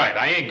 You're right.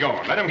 I ain't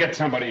going. Let him get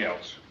somebody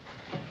else.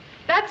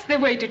 That's the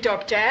way to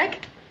talk,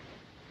 Jack.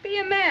 Be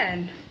a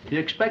man. You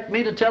expect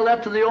me to tell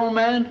that to the old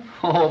man?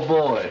 Oh,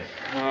 boy.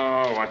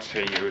 Oh, what's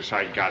the use?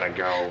 I gotta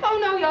go. Oh,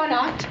 no, you're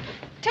not.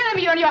 Tell him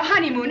you're on your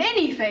honeymoon,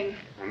 anything.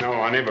 No,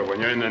 honey, but when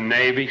you're in the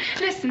Navy...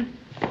 Listen.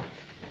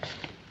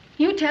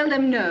 You tell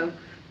them no.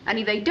 And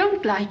if they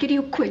don't like it,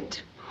 you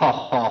quit. Ha,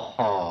 ha,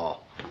 ha.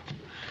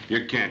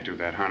 You can't do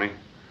that, honey.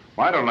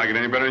 Well, I don't like it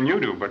any better than you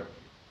do, but...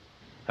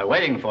 They're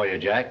waiting for you,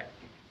 Jack.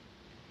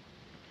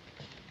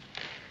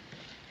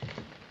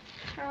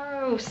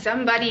 Oh,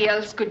 somebody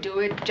else could do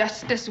it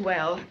just as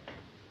well.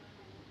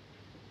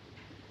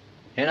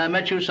 Ain't I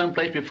met you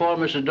someplace before,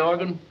 Mr.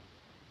 Dorgan?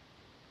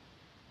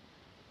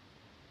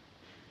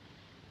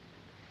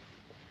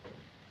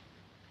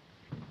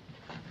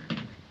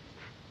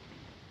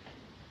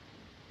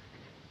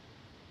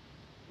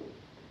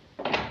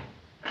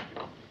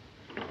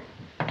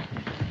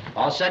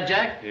 All set,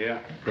 Jack? Yeah.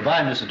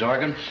 Goodbye, Mr.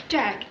 Dorgan.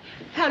 Jack,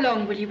 how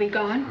long will you be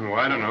gone? Well,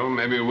 I don't know.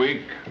 Maybe a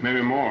week,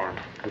 maybe more.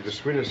 With the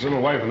sweetest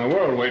little wife in the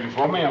world waiting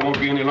for me, I won't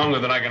be any longer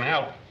than I can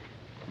help.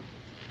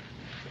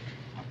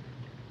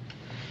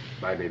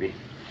 Bye, baby.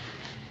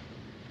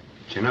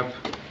 Chin up.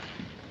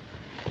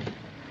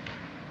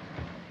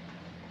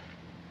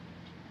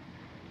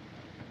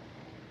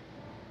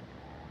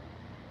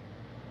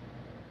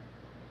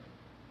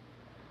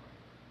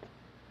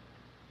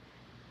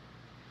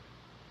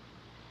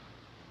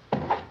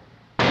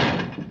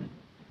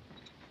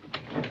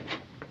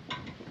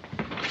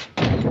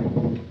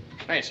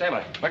 Hey,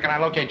 sailor, where can I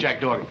locate Jack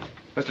Dorgan?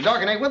 Mr.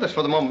 Dorgan ain't with us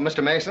for the moment,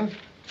 Mr. Mason.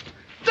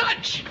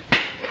 Dutch!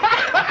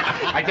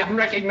 I didn't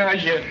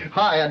recognize you.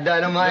 Hi,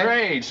 Dynamite.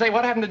 Great. Say,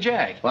 what happened to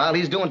Jack? Well,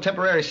 he's doing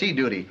temporary sea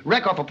duty.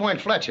 Wreck off of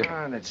Point Fletcher.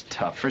 Ah, that's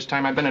tough. First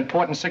time I've been in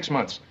port in 6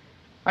 months.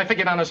 I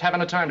figured on us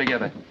having a time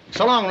together.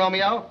 So long,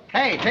 Romeo.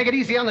 Hey, take it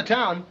easy on the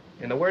town.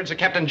 In the words of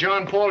Captain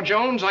John Paul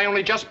Jones, I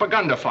only just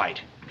begun to fight.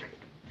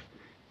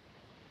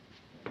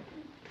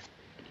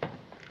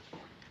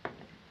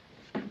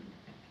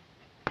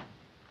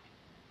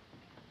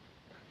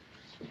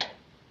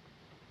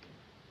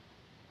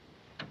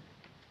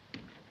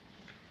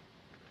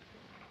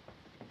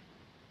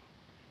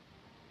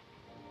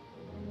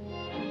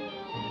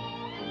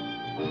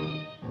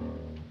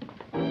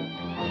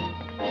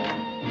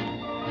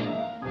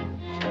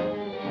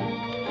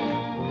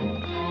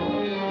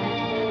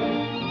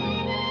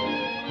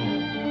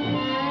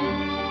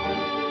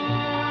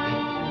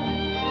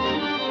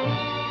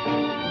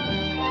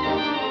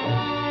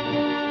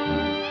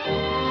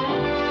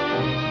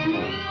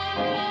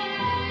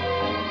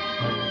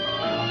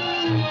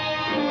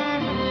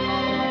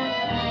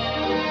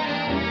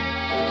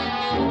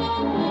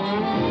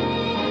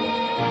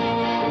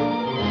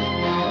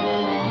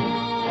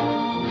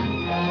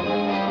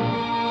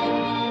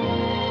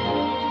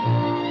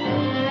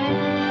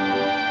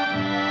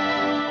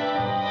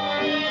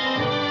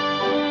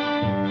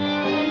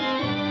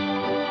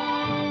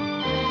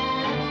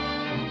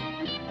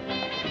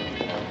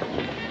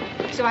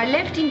 So I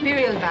left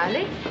Imperial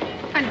Valley,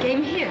 and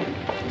came here.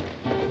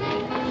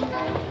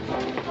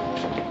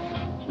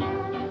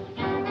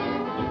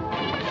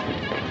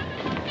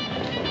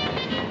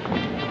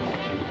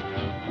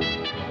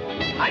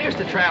 I used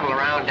to travel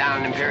around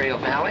down in Imperial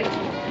Valley.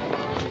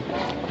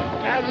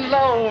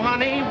 Hello,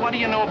 honey. What do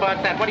you know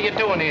about that? What are you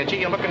doing here? Gee,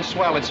 you're looking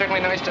swell. It's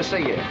certainly nice to see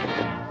you.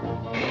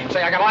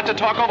 Say, I got a lot to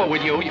talk over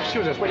with you.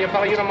 Excuse us, will you,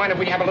 fella? You don't mind if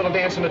we have a little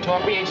dance and a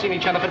talk? We ain't seen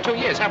each other for 2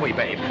 years, have we,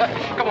 babe?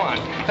 Come on.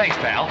 Thanks,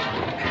 pal.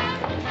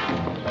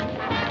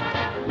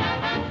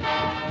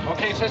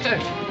 Okay, sister.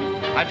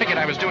 I figured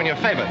I was doing you a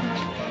favor.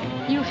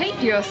 You hate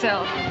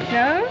yourself,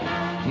 no?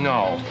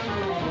 No.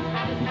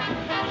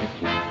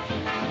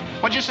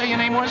 What'd you say your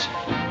name was?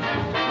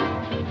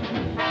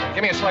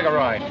 Give me a slug of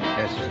rye.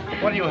 Yes, sir.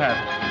 What do you have?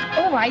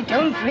 Oh, I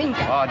don't drink.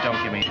 Oh,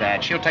 don't give me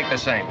that. She'll take the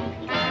same.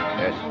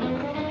 Yes.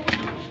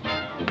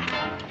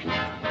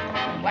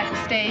 Want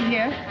to stay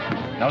here?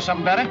 Know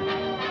something better?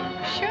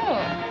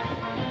 Sure.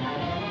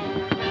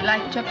 You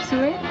like chop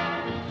suey?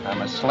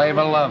 I'm a slave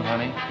of love,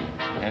 honey.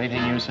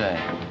 Anything you say.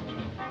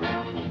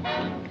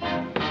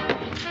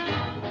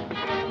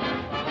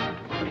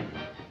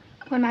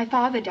 When my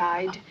father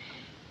died,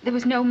 there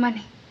was no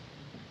money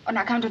on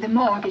account of the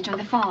mortgage on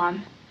the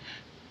farm.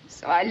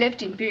 So I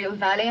left Imperial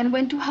Valley and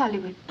went to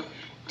Hollywood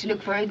to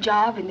look for a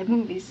job in the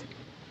movies.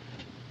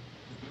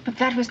 But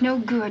that was no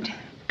good.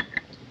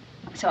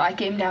 So I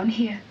came down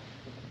here.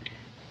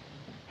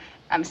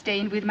 I'm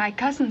staying with my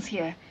cousins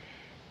here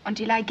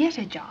until I get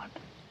a job.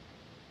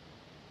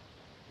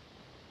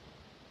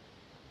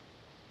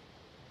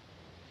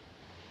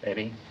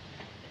 Baby,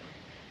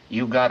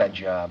 you got a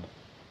job.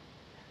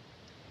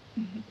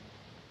 Mm-hmm.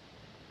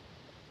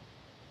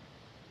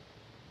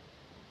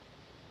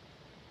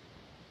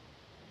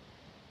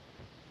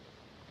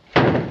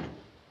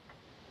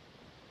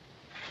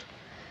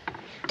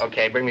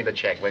 Okay, bring me the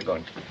check. We're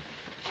going.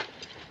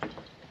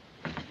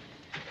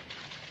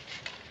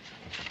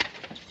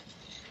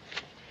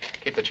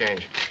 Keep the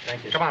change.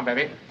 Thank you. Come on,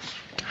 baby.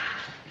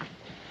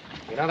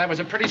 You know, that was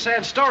a pretty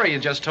sad story you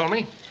just told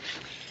me.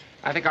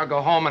 I think I'll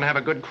go home and have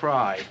a good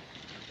cry.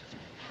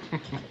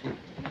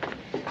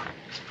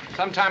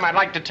 Sometime I'd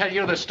like to tell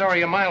you the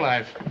story of my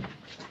life.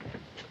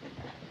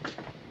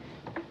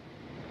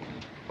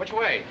 Which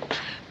way?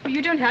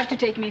 You don't have to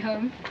take me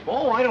home.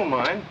 Oh, I don't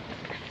mind.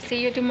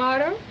 See you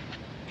tomorrow?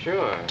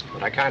 Sure,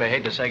 but I kind of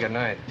hate to say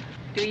goodnight.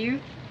 Do you?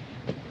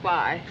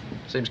 Why?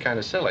 Seems kind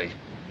of silly.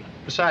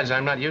 Besides,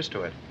 I'm not used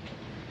to it.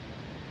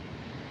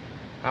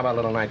 How about a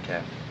little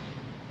nightcap?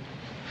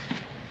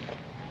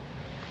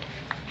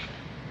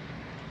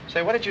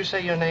 Say, what did you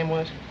say your name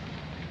was?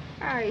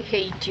 I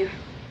hate you.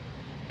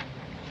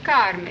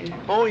 Carmen.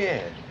 Oh,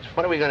 yes.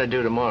 What are we going to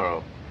do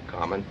tomorrow,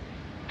 Carmen?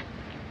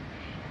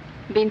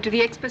 Been to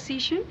the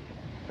exposition?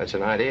 That's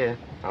an idea.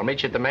 I'll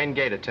meet you at the main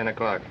gate at 10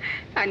 o'clock.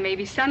 And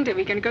maybe Sunday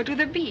we can go to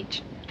the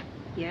beach.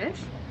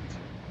 Yes?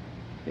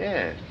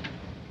 Yes.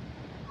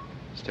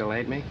 Still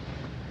hate me?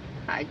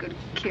 I could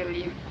kill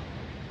you.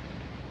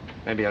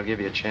 Maybe I'll give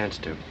you a chance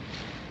to.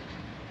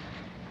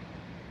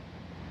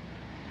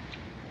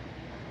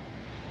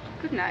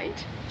 Good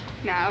night.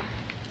 Now.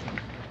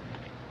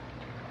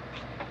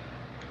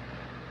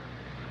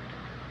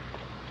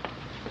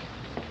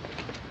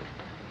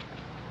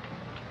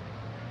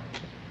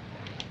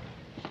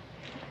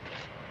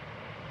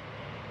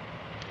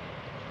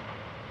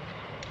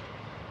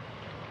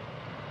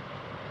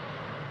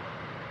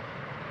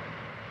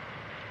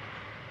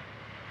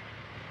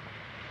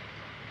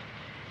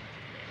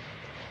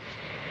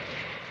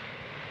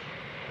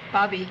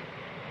 Bobby.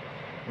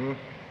 Hmm?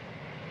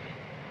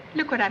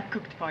 Look what I've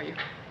cooked for you.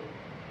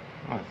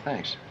 Oh,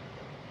 thanks.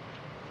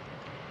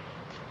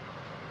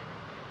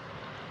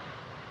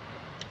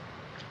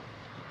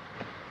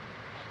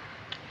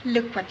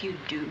 Look what you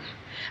do.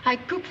 I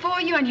cook for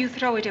you and you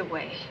throw it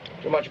away.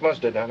 Too much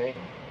mustard, honey.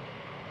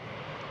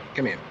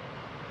 Come here.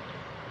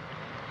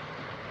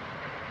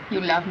 You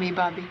love me,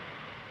 Bobby?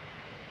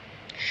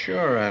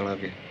 Sure, I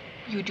love you.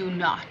 You do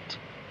not.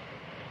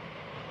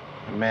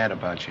 I'm mad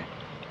about you.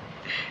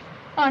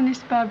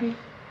 Honest, Bobby?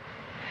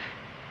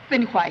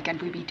 Then why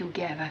can't we be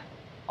together?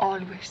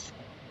 Always.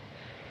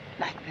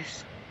 Like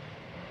this.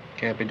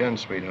 Can't be done,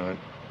 sweetheart.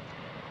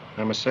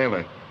 I'm a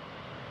sailor.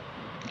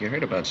 You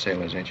heard about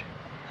sailors, ain't you?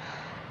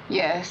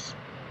 Yes.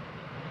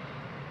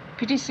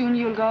 Pretty soon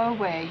you'll go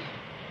away,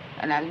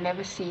 and I'll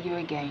never see you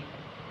again.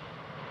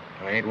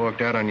 I ain't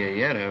walked out on you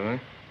yet, have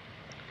I?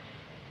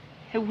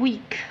 A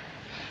week.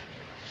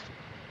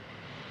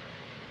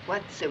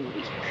 What's a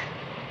week?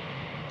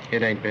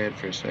 It ain't bad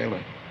for a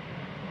sailor.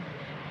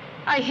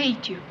 I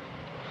hate you.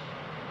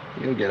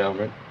 You'll get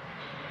over it.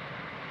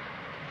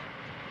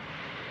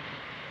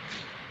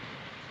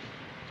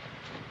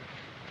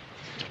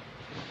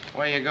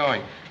 Where are you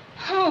going?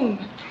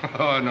 Home.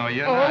 Oh, no,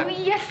 you're Oh, not.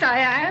 yes, I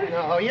am.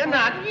 No, you're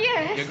not.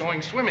 Yes. You're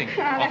going swimming. Oh,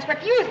 that's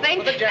what you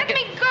think. With a jacket.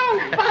 Let me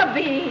go,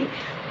 Bobby.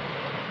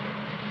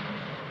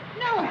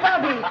 No,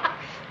 Bobby.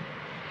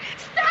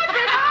 Stop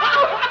it.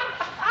 Oh,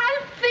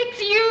 I'll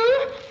fix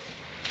you.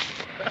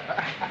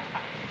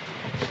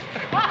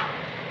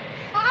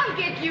 I'll I'll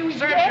get you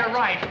Serves yet. you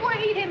right.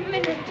 Wait a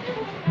minute.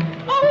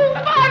 Oh,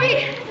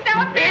 Bobby,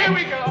 stop it. Here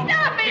we go.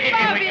 Stop it, Here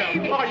Bobby.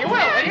 we go. Oh, you will,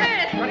 will you?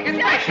 Stop it. Want to get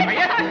Stop smashed, it, will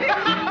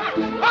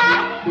you?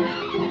 Bobby.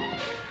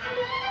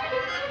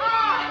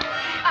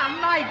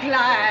 Am I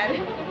glad?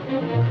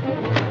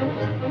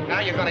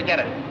 Now you're going to get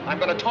it. I'm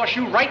going to toss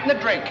you right in the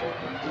drink.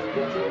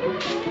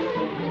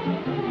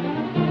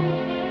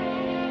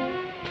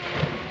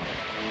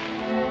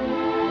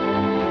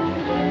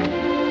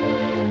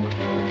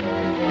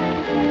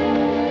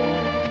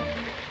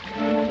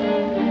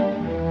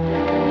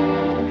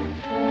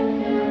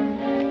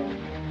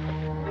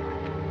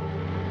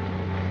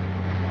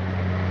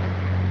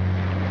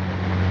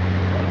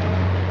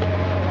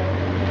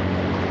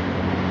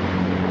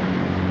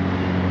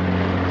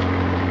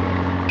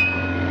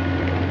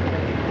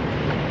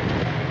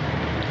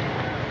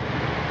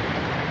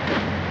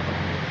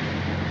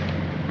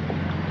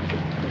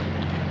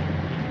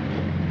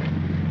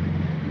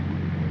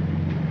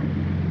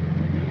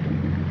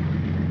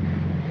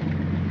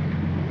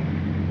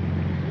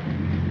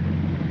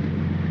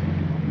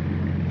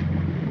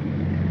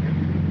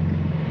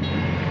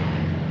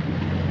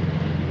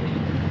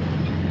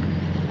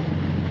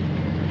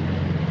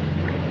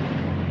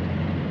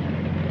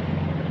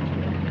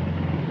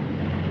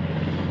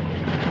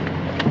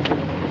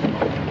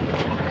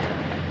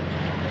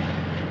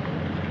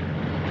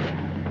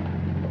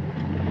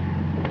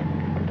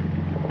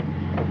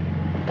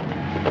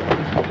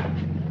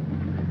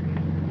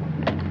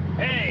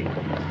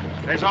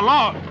 There's a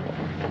law.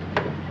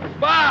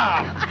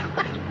 Bob!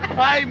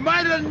 I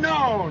might have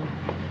known.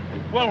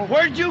 Well,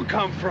 where'd you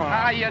come from?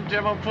 Ah, you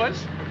devil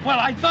puss. Well,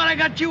 I thought I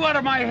got you out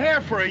of my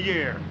hair for a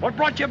year. What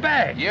brought you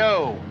back?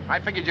 You. I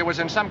figured you was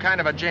in some kind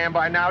of a jam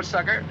by now,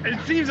 sucker. It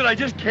seems that I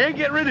just can't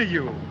get rid of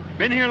you.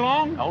 Been here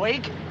long? A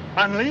week?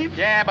 On leave?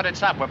 Yeah, but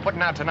it's up. We're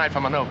putting out tonight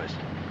for maneuvers.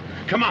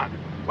 Come on.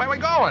 Where we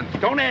going?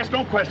 Don't ask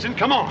no questions.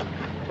 Come on.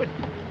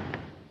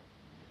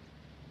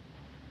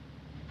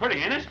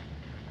 Pretty, ain't it?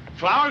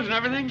 Flowers and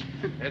everything?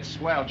 It's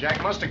swell,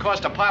 Jack. Must have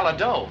cost a pile of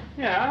dough.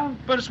 Yeah,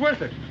 but it's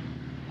worth it.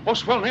 Oh,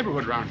 swell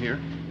neighborhood around here.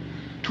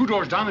 2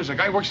 doors down, there's a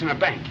guy who works in a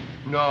bank.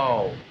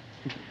 No.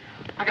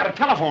 I got a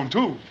telephone,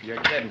 too.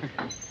 You're kidding.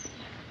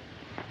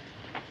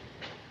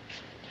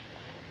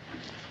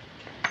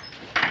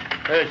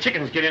 The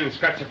chickens get in and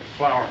scratch at the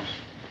flowers.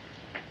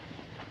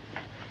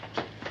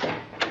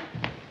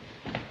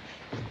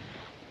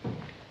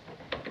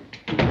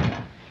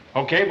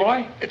 Okay,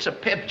 boy? It's a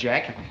pip,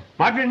 Jack.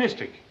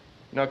 Modernistic.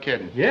 No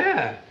kidding.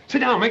 Yeah.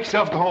 Sit down, make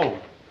yourself at home.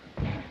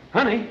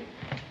 Honey.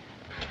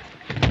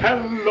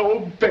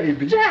 Hello,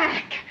 baby.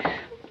 Jack!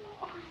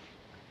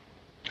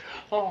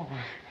 Oh,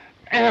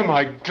 am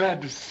I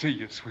glad to see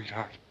you,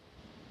 sweetheart.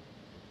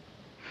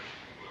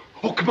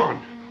 Oh, come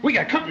on. We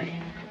got company.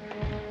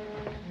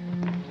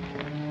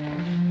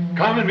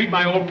 Come and meet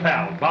my old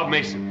pal, Bob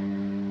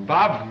Mason.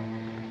 Bob,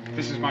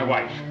 this is my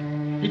wife.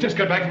 He just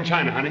got back from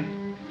China, honey.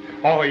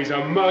 Oh, he's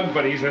a mug,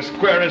 but he's the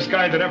squarest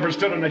guy that ever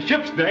stood on a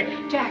ship's deck.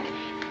 Jack,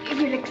 if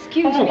you'll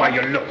excuse me. Oh, why,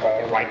 you look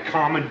all right,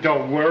 Carmen.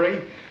 Don't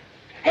worry.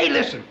 Hey,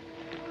 listen.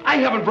 I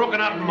haven't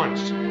broken out in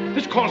months.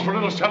 This calls for a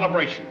little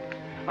celebration.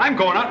 I'm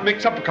going out and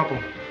mix up a couple.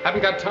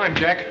 Haven't got time,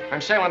 Jack.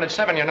 I'm sailing at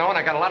 7, you know, and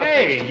I got a lot of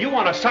Hey, things. you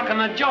want to suck on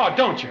the jaw,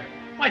 don't you?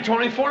 Why, it's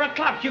only 4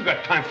 o'clock. You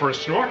got time for a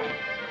snort.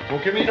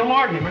 Don't give me no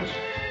arguments.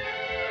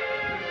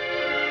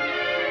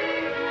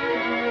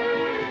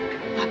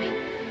 Bobby.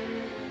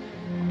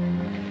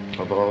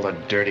 Of all the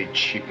dirty,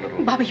 cheap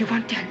little... Bobby, you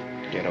won't tell.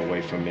 Get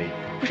away from me.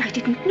 But I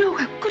didn't know.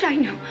 How could I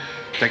know?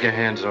 Take your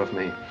hands off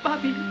me.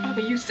 Bobby,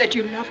 you said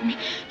you loved me.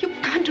 You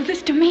can't do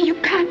this to me. You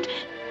can't.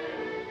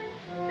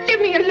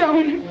 Leave me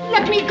alone.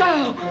 Let me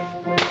go.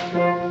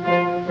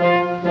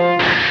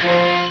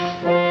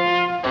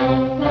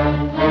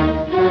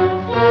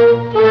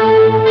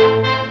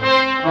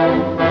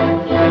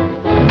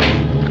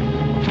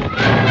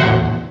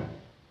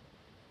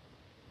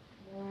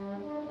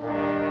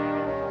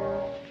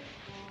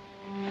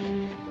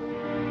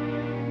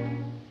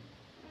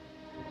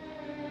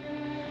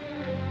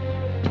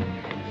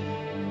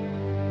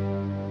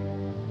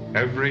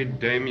 Every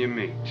dame you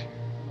meet.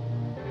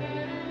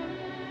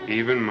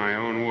 Even my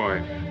own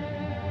wife.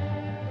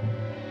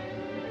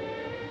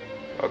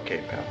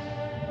 Okay, pal.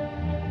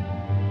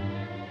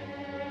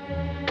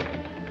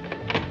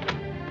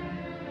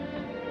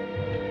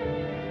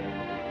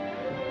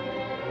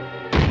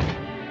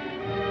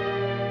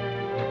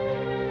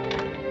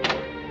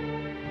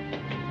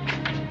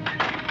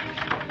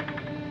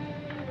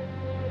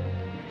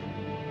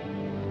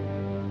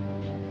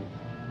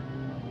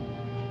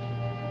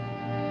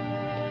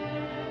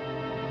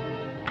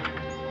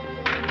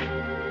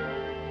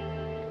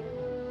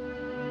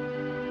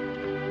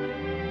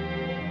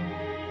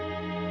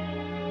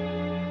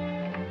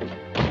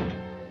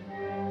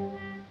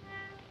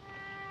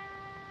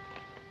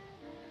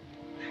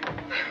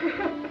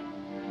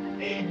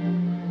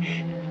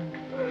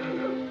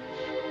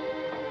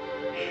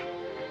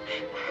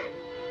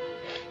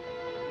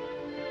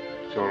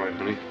 It's all right,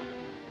 honey.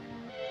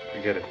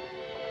 Forget it.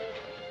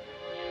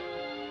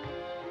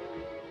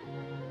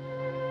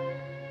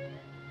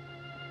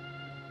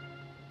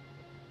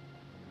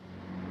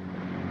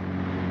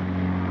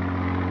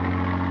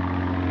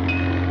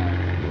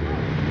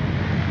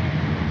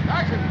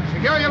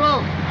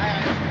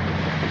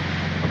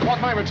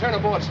 return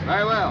aboard, sir.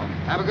 Very well.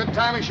 Have a good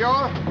time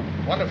ashore?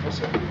 Wonderful,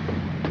 sir.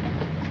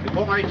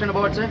 Report my return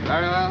aboard, sir.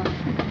 Very well.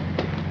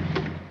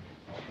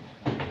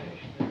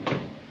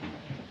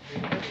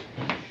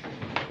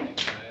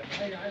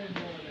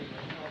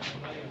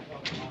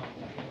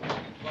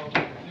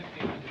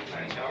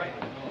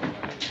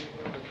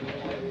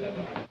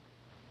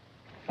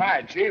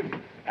 Hi, Chief.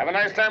 Have a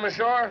nice time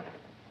ashore?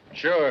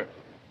 Sure.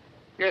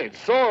 You ain't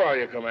sore, are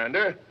you,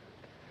 Commander?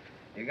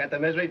 You got the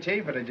misery,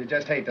 Chief, or did you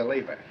just hate to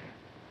leave her?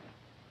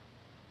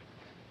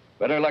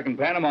 Better luck in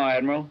Panama,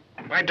 Admiral.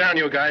 Right down,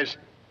 you guys.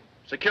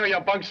 Secure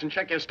your bunks and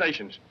check your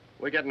stations.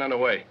 We're getting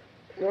underway.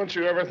 Don't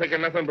you ever think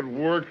of nothing but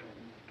work?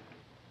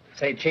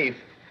 Say, Chief,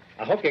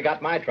 I hope you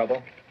got my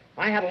trouble.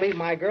 I had to leave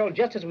my girl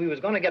just as we was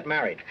going to get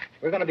married.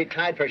 We're going to be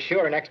tied for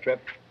sure next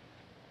trip.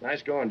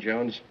 Nice going,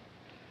 Jones.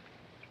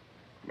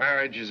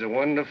 Marriage is a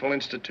wonderful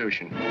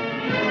institution.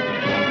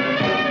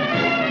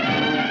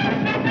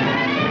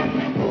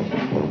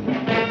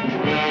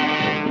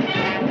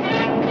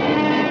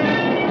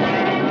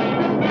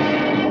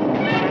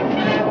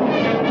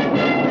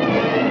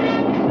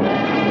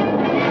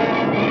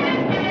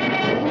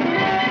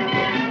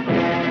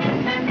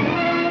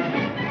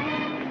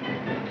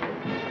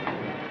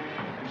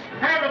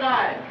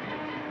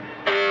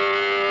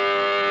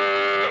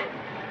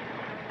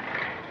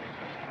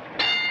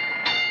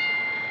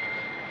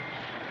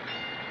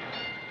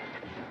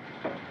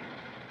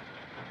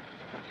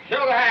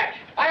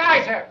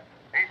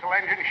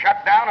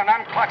 Shut down and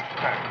unclutched,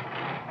 sir.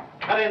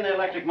 Cut in the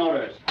electric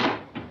motors. Four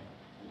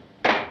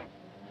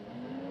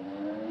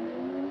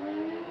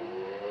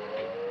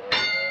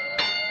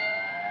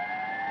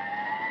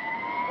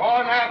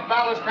and a half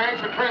ballast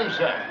tanks for trim,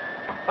 sir.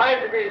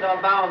 5 degrees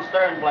on bow and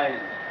stern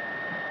planes.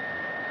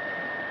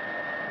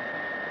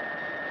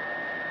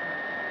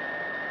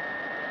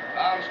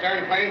 Bow and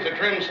stern planes are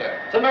trim, sir.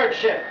 Submerged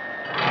ship.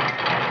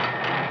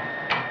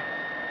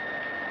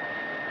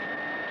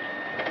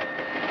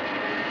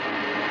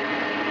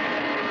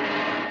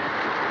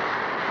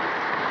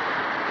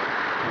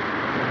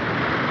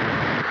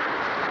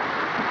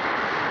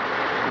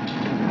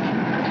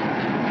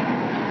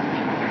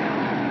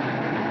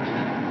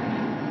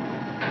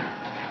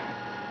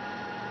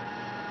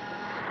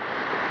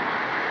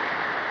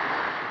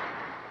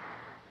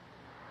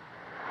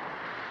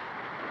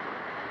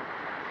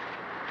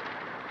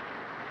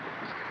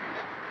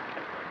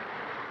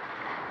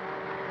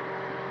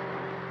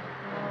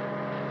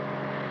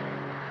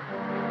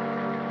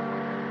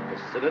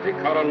 Acidity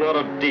caught a note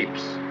of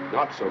deeps.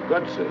 Not so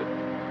good, sir.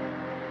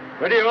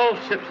 Radio all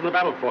ships in the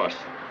battle force.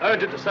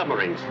 Urgent to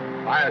submarines.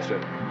 Aye, sir.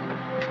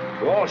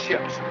 To all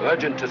ships,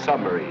 urgent to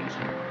submarines.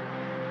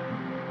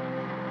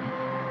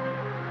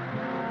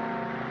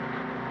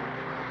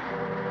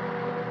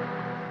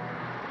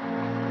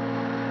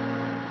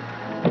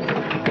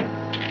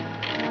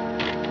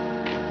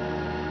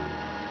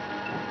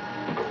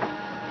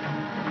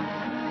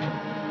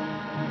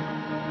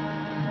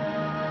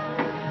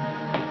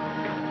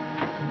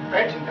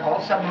 Urgent to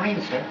all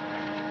submarines, sir.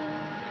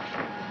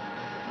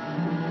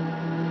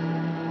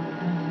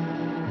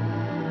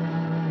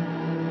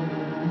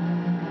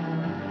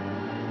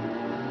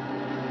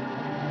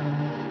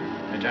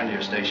 Return to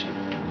your station.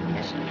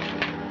 Yes, sir.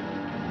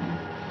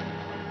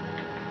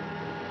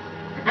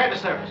 Prepare to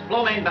service.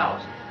 Blow main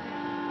ballast.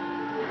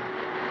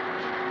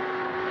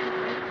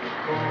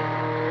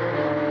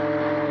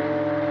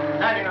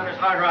 Diving runners,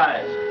 hard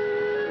rise.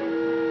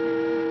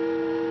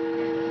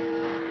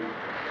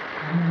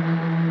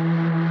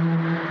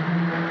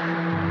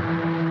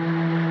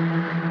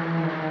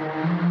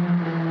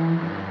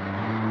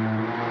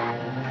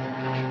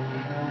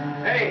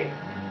 Hey,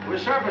 we're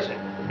surfacing.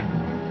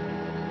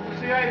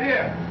 What's the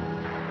idea?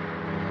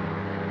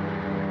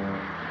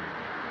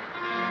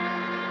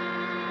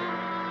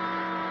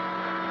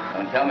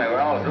 Don't tell me we're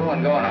all through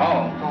and going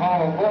home.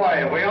 Oh,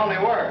 boy, we only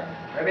were.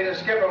 Maybe the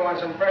skipper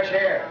wants some fresh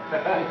air.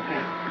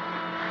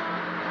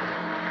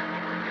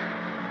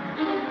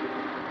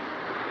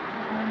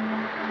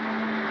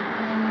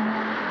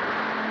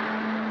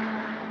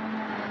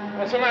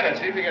 What's the matter,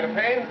 Chief? You get a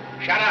pain?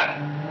 Shut up.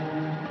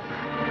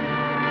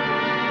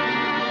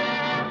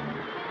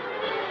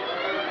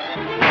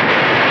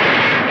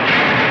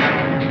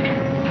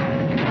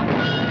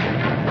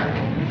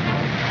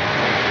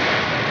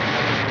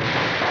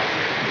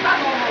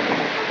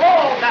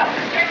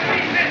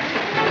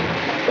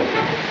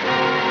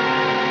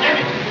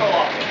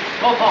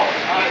 Go forward.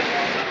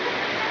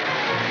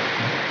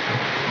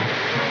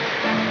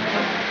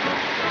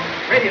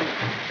 Radium,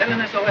 send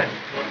an SOS.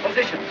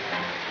 Position.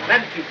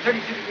 Latitude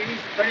 32 degrees,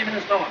 30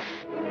 minutes north.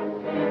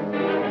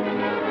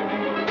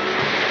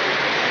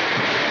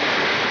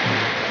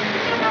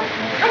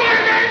 Come on,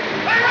 guys!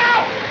 Clear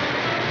out!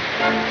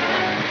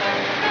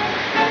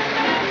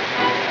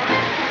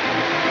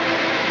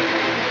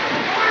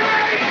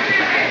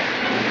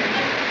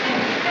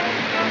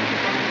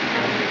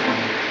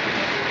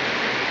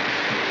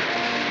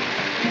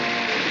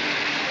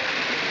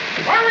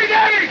 Hurry,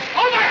 Daddy!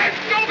 Overhead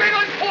scoping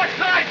on port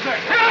side, sir!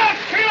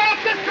 Get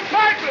off this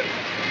compartment!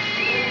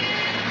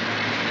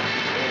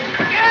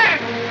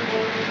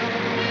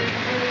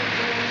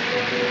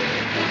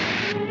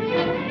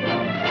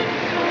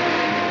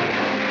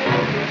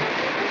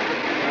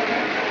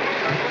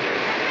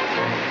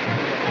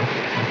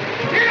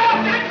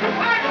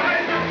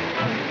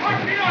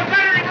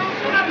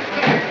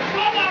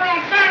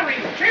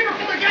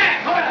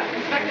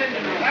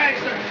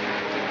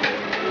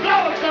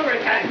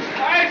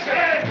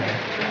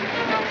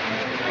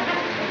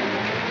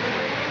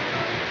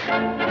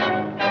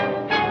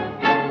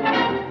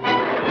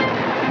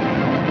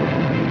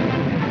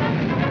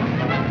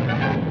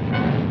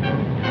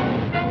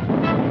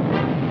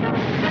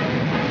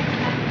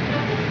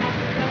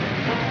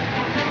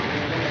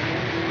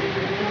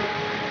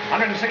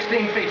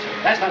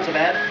 That's not so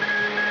bad.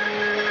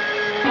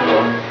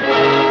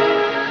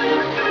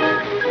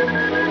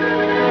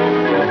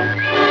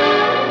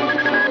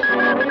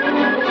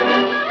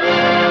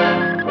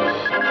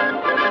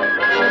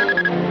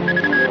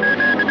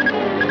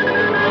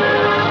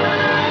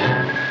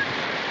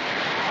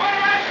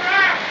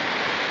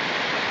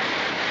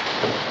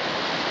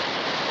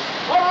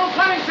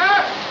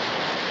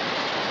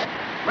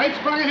 Rates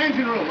sprung in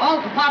engine room.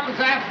 All compartments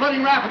aft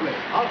flooding rapidly.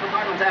 All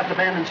compartments aft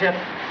abandoned ship.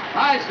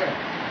 Aye,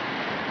 sir.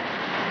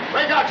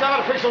 Radar's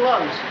out official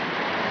lungs.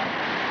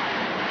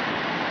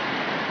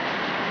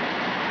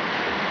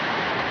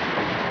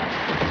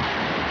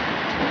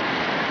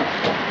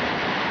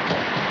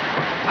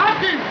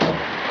 Hopkins!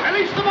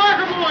 Release the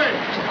marker boy!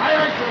 Aye,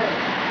 aye,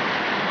 sir.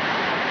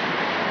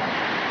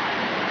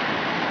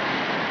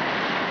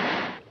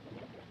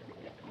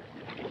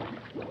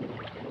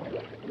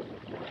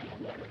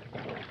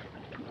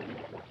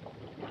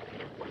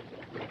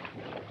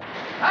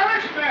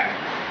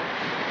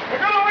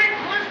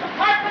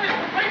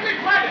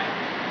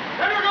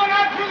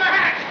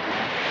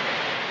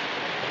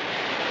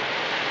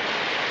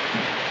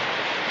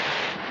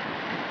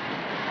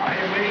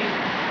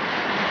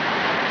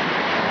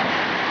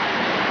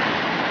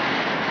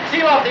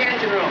 Seal off the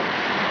engine room.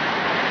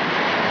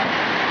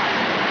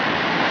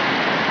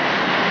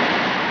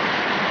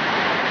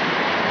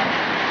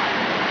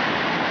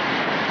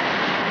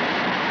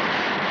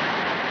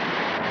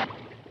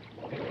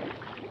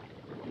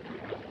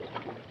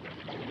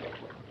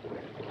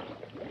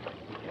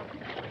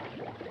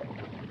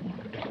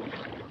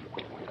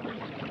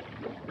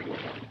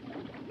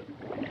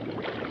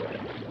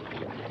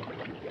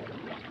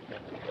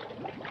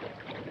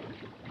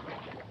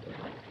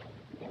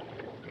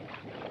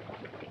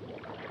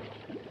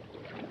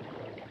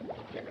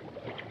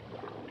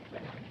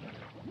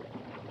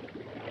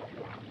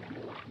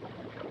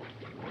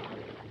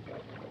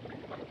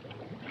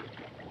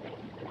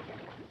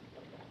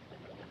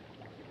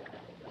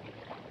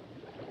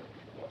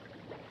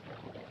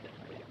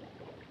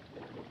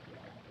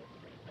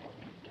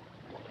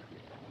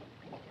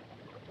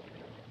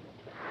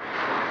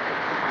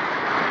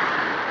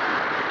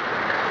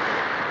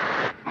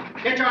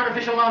 Get your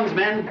artificial lungs,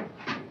 men.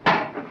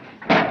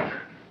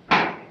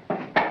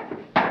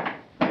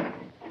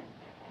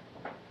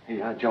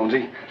 Yeah,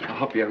 Jonesy. I'll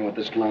help you out with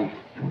this lung.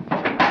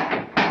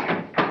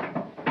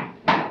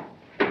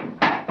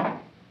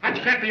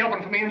 Hatch can't be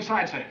open from the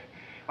inside, sir.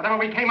 Whatever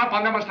we came up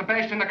on, they must have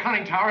bashed in the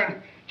conning tower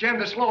and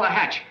jammed this lower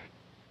hatch.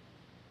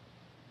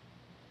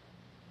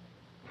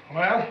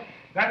 Well,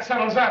 that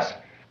settles us.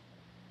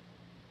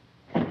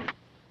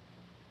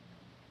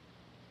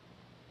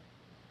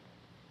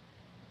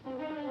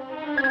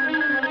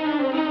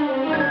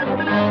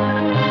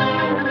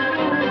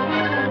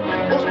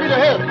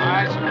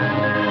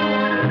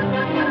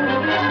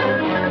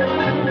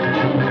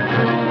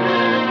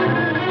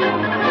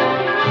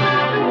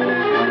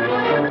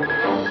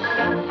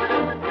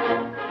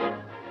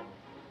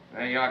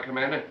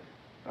 Commander.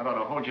 That ought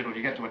to hold you till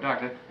you get to a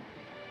doctor.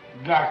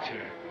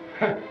 Doctor.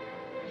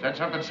 Said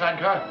something,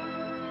 Sidecar?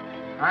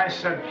 I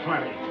said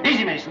plenty.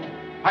 Easy, Mason.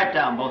 Pipe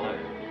down, both of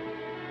you.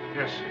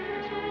 Yes, sir.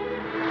 Yes, sir.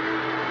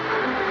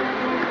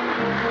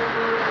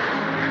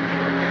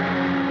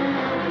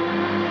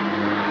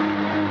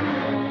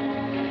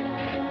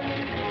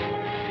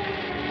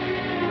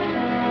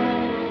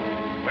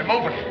 We're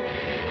moving.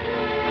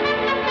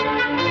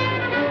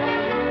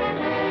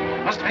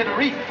 Must have hit a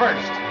reef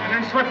first. And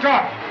then slipped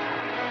off.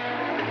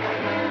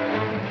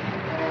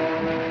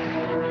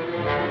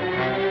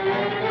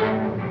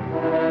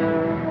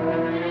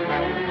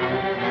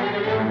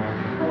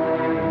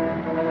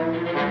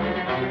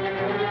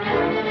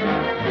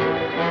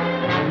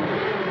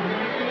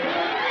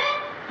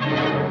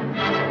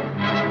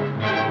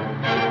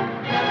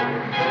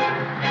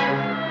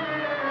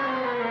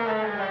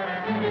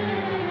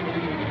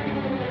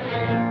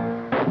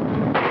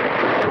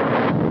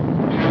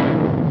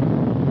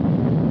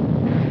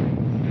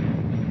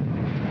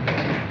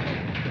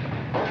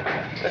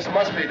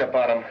 Must be the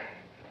bottom.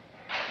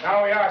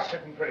 Now we are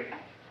sitting pretty.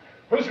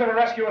 Who's going to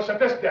rescue us at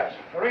this depth?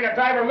 There ain't a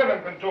diver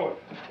living can do it.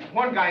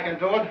 One guy can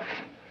do it.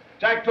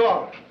 Jack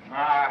Dorgan.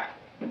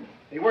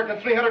 He worked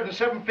at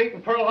 307 feet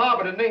in Pearl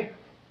Harbor, didn't he?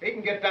 He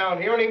can get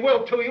down here, and he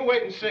will, too. You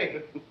wait and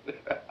see.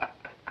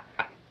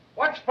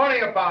 What's funny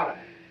about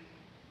it?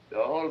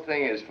 The whole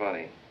thing is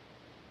funny.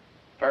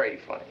 Very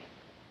funny.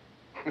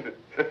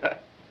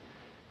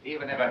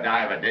 Even if a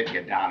diver did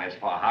get down this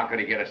far, how could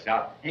he get us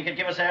out? He could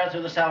give us air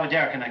through the salvage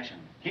air connection.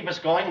 Keep us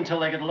going until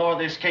they could lower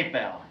the escape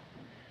bell.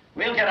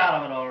 We'll get out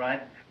of it all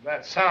right.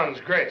 That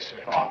sounds great, sir.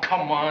 Oh,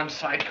 come on,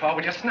 Sidecar.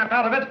 Would you snap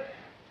out of it?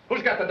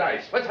 Who's got the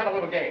dice? Let's have a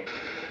little game.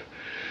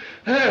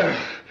 Air.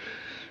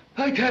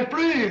 I can't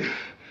breathe.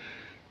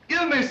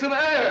 Give me some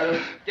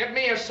air. Give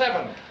me a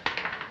 7.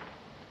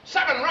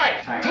 7,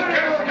 right. Turn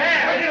it over.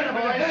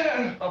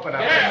 Air. Open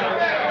up. Wait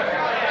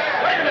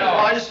a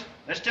minute, boys.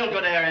 There's still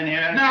good air in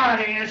here. No,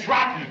 it ain't. It's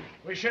rotten.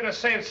 We should have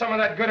saved some of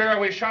that good air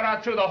we shot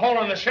out through the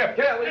hole in the ship.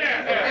 Yeah,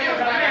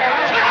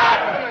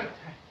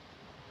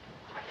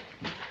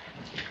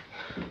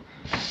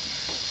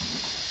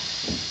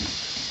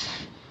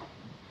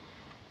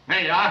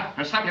 There you are.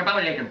 Now stop your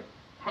belly aching.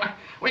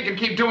 We can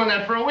keep doing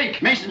that for a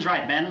week. Mason's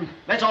right, Ben.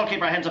 Let's all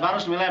keep our heads about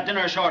us and we'll have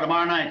dinner ashore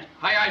tomorrow night.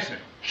 Aye, aye, sir.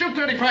 Shoot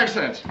 35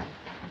 cents.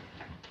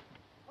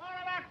 All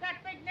about that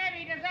big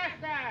Navy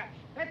disaster.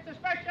 It's a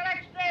special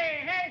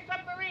X-ray. Hey,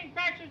 submarine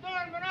crashes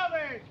doing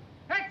maneuvers.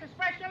 That's a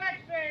special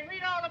X-ray.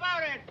 Read all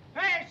about it.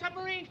 Hey,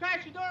 submarine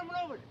crashes doing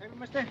maneuvers. Hey,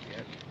 mister?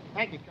 Yes.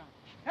 Thank you, Con.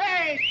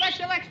 Hey,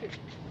 special X-ray.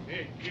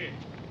 Yeah.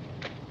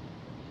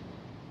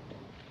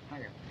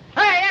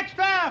 Hey,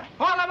 extra!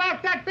 All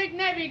about that big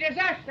Navy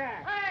disaster.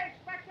 Hey,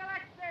 special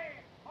X-ray.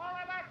 All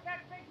about that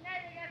big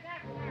Navy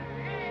disaster.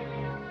 Hey,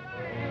 read all about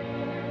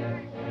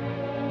it.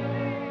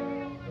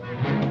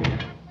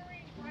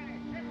 Submarine crash.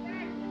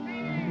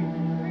 It's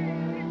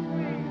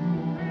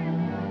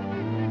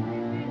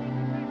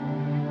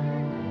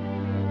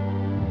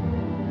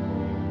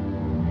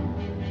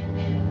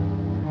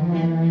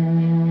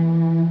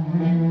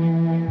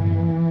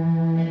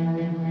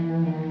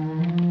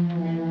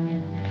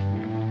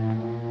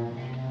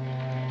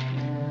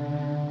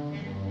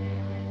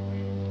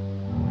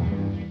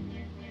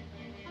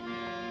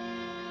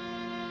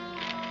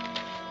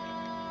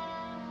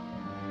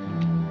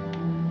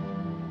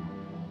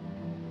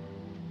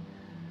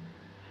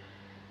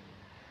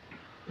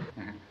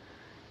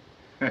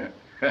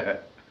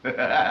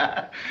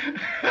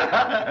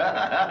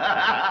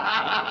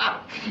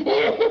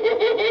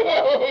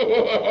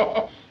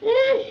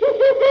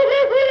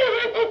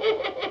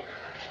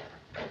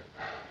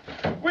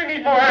We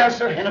need more air,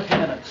 sir. In a few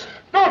minutes.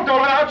 Don't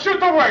dole it out. Shoot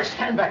the works.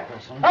 Stand back,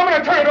 Wilson. I'm going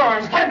to turn it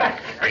on. Stand back.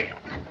 Hey,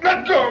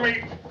 let go of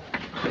me.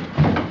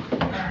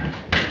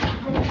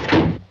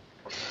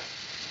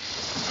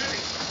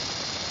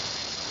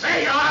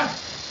 There you are.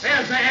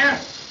 There's the air.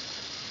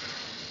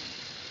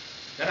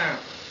 Sit down.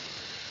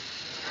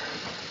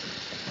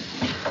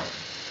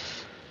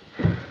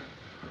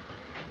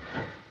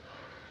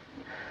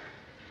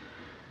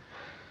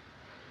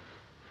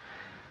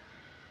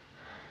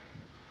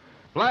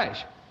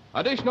 Flash.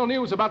 Additional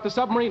news about the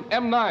submarine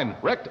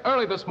M9, wrecked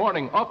early this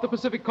morning off the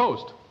Pacific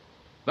coast.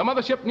 The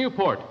mothership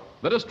Newport,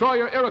 the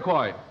destroyer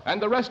Iroquois,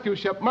 and the rescue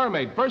ship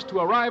Mermaid, first to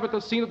arrive at the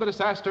scene of the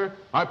disaster,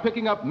 are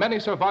picking up many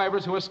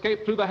survivors who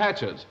escaped through the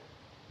hatches.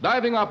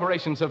 Diving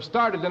operations have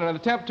started in an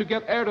attempt to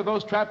get air to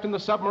those trapped in the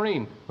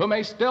submarine, who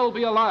may still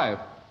be alive,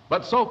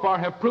 but so far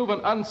have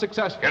proven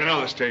unsuccessful. Get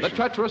another station. The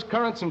treacherous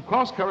currents and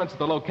cross-currents of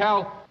the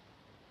locale.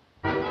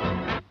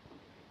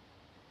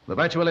 The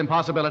virtual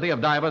impossibility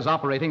of divers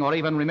operating or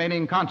even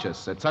remaining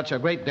conscious at such a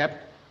great depth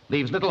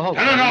leaves little hope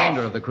for the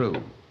remainder of the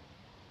crew.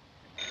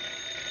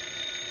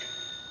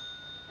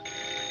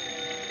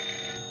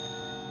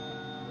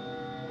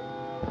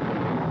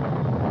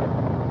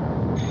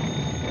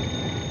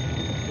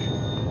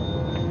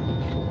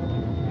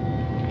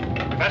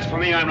 That's for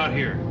me, I'm not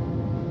here.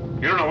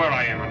 You don't know where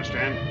I am,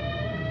 understand?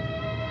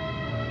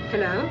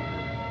 Hello?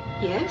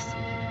 Yes?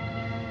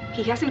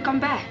 He hasn't come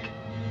back.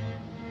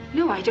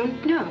 No, I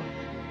don't know.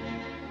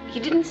 He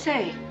didn't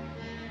say.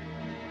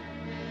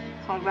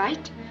 All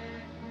right.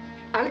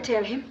 I'll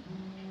tell him.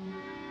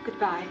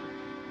 Goodbye.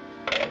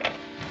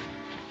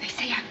 They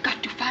say I've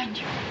got to find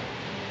you.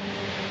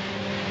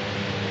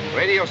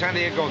 Radio San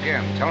Diego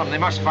again. Tell them they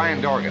must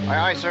find Dorgan.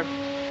 Aye, aye, sir.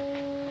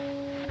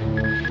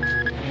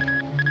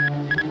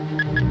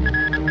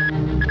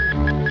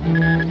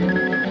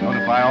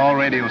 Notify all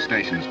radio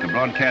stations to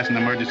broadcast an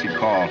emergency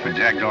call for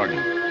Jack Dorgan.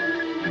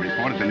 To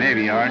report at the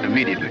Navy Yard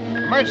immediately.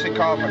 Emergency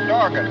call for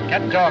Dorgan.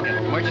 Get Dorgan.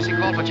 Emergency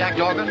call for Jack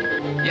Dorgan?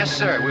 Yes,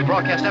 sir. We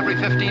broadcast every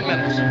 15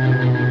 minutes.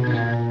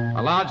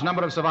 A large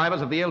number of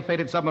survivors of the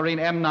ill-fated submarine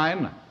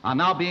M9 are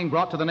now being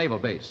brought to the naval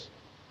base,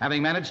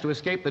 having managed to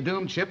escape the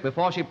doomed ship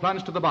before she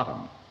plunged to the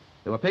bottom.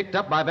 They were picked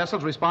up by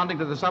vessels responding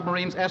to the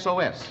submarine's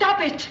SOS.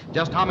 Stop it!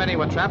 Just how many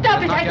were trapped Stop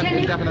has it, not I yet tell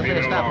been you. definitely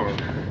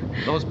established.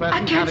 Those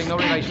present can't having no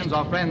stand relations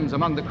or friends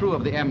among the crew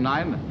of the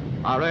M9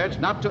 are urged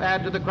not to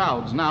add to the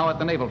crowds now at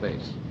the naval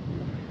base.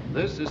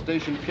 This is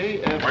station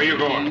KF. Where are you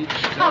going?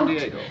 San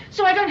Diego.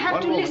 So I don't have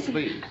One to moment, listen.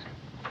 please.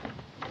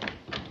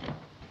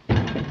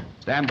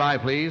 Stand by,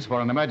 please,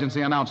 for an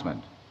emergency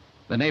announcement.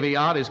 The Navy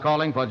Yard is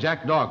calling for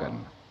Jack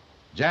Dorgan.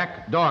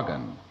 Jack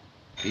Dorgan.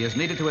 He is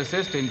needed to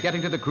assist in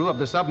getting to the crew of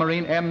the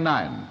submarine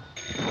M9.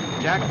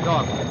 Jack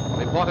Dorgan.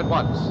 Report at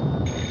once.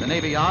 The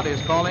Navy Yard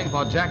is calling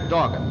for Jack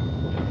Dorgan.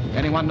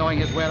 Anyone knowing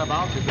his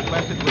whereabouts is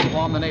requested to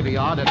inform the Navy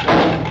Yard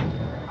at...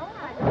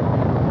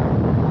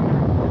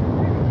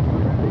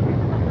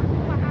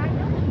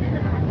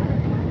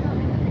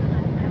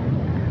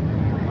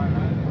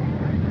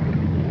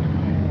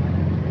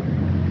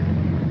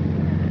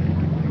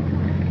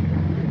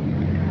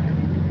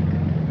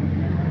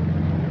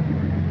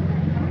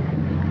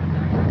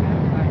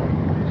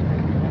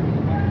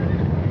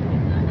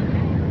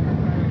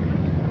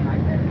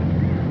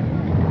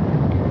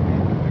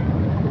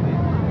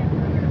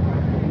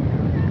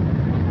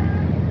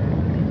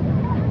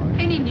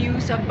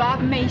 Of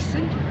Bob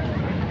Mason?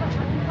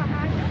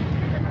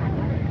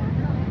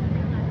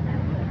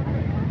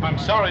 I'm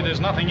sorry, there's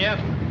nothing yet.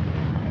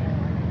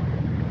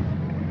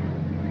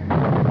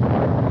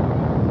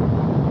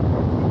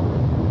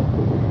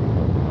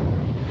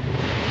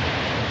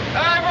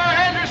 Diver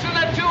Henderson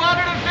at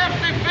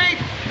 250 feet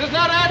does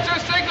not answer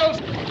signals.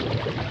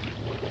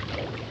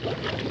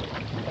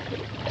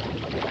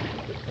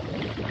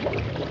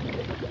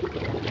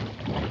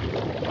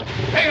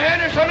 Hey,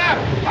 Henderson up!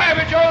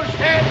 Private Jones,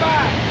 stand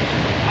by!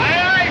 Aye,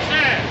 aye,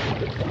 sir!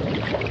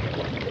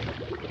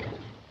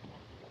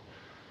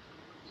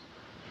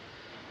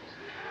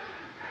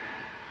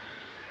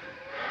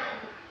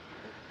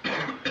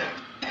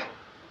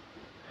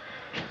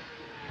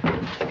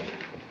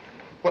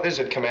 What is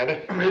it,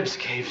 Commander? Ribs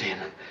caved in.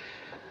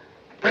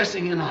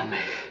 Pressing in on me.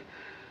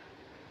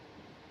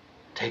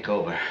 Take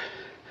over.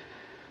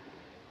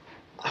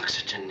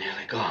 Oxygen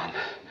nearly gone.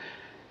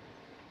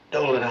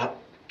 Dole it out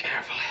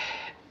carefully.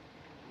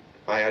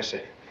 Aye, I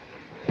see.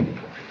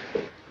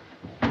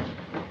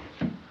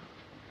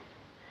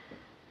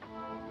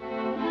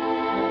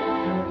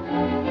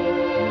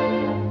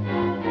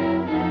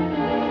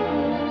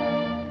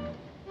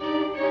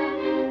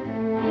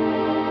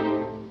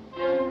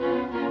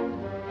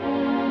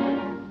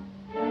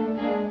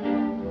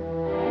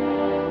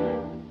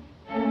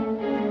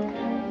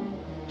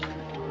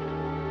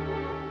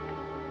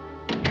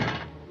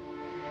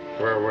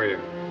 Where were you?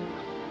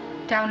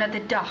 Down at the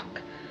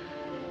dock,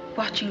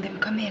 watching them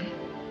come in.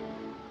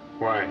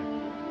 Why?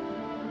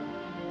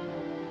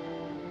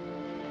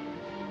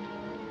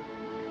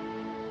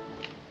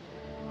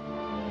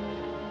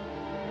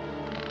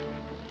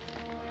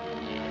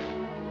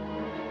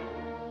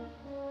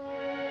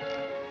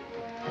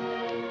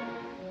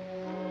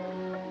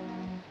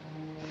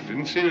 You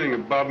didn't see anything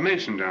of Bob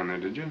Mason down there,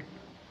 did you?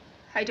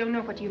 I don't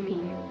know what you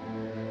mean.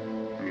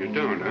 You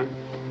don't, huh?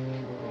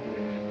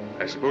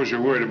 I suppose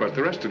you're worried about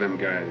the rest of them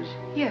guys.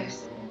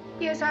 Yes.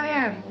 Yes, I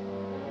am.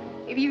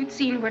 If you'd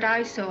seen what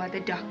I saw at the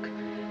dock.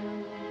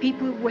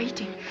 People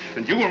waiting.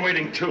 And you were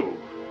waiting, too.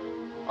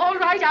 All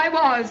right, I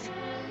was.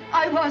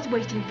 I was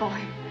waiting for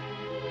him.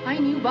 I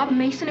knew Bob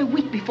Mason a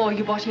week before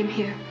you brought him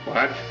here.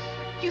 What?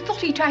 You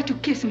thought he tried to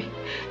kiss me.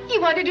 He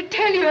wanted to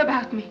tell you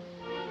about me.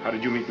 How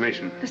did you meet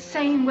Mason? The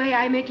same way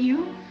I met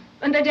you,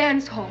 in the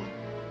dance hall.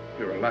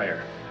 You're a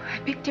liar. I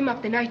picked him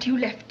up the night you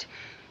left.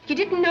 He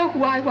didn't know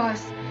who I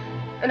was,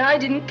 and I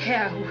didn't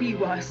care who he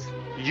was.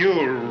 You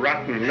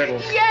rotten little...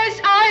 Yes,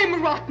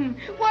 I'm rotten.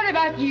 What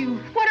about you?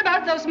 What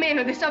about those men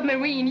on the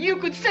submarine you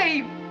could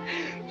save?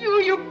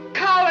 You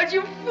coward,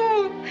 you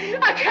fool.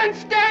 I can't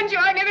stand you.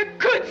 I never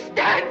could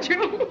stand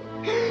you.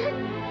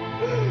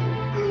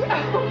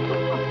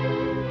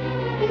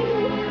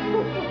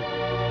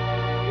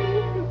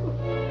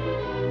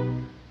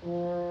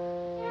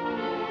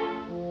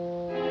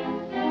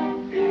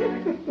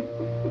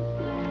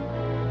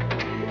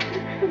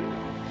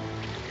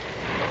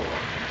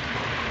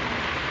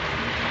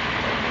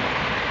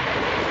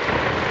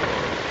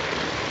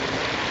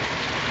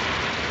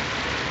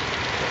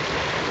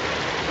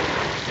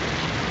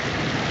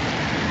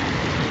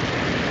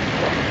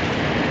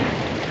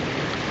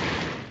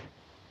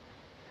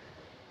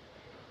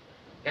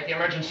 Get the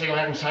emergency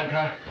light in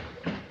Sidecar.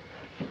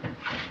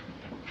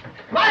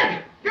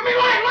 Light! Give me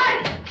light!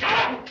 Light! Shut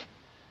up!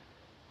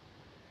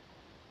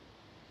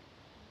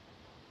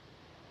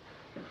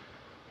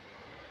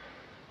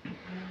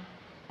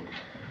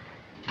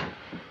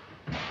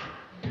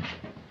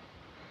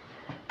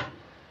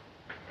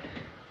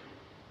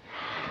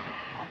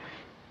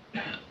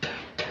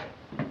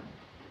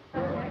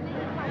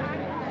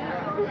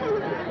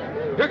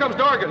 Here comes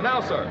Dorgan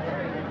now, sir.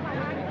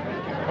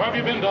 Where have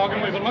you been,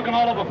 Dorgan? We've been looking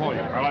all over for you.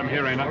 Well, I'm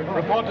here, ain't I?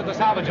 Report to the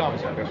salvage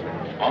officer. Yes,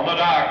 sir. On the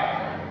dock.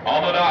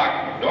 On the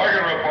dock.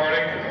 Dorgan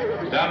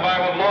reporting. Stand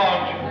by with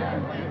launch.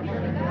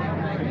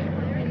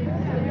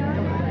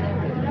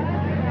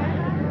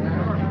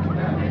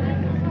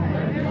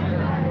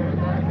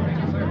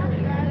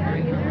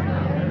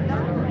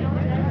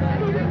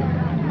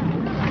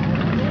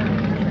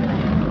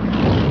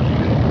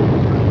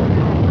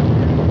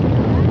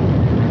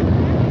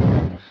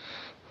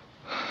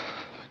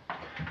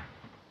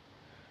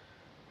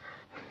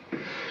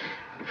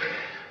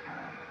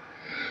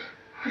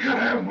 I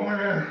gotta have more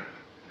air.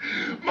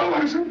 My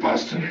lungs are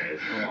busting.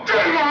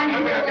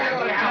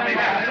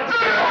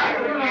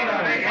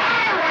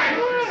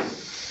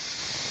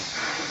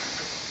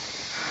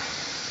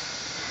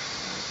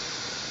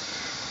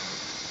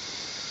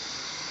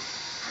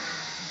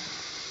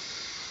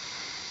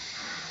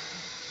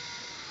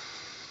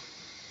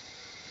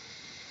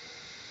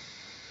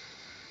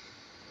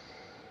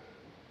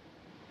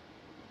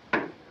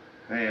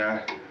 Hey,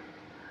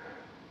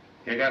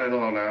 you got it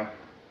all now.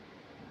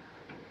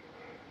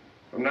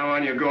 From now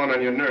on, you're going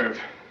on your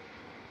nerve.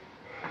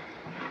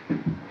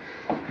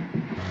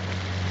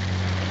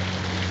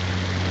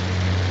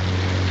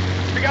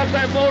 We got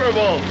that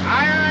motorboat.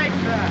 Aye, aye,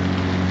 sir.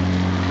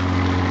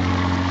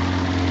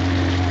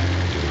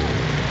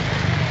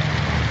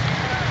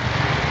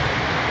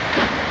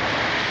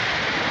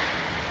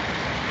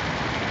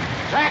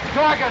 Jack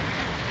Dorgan,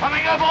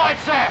 coming aboard,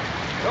 sir.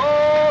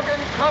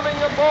 Dorgan coming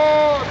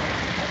aboard.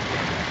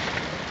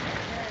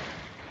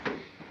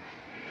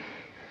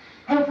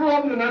 I've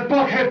robbed in that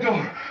bulkhead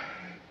door.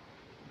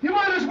 You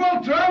might as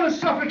well drown as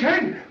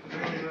suffocate.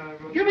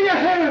 Give me a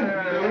hand.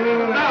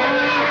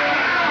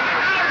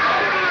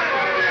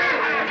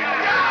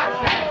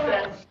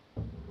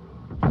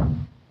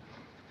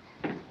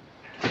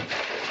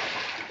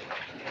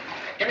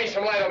 Give me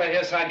some light over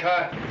here,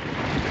 Sidecar.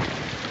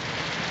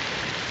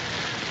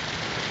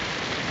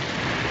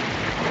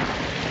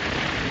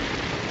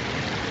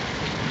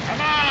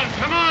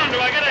 Come on. Do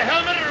I get a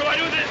helmet or do I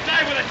do this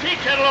dive with a tea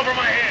kettle over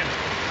my head?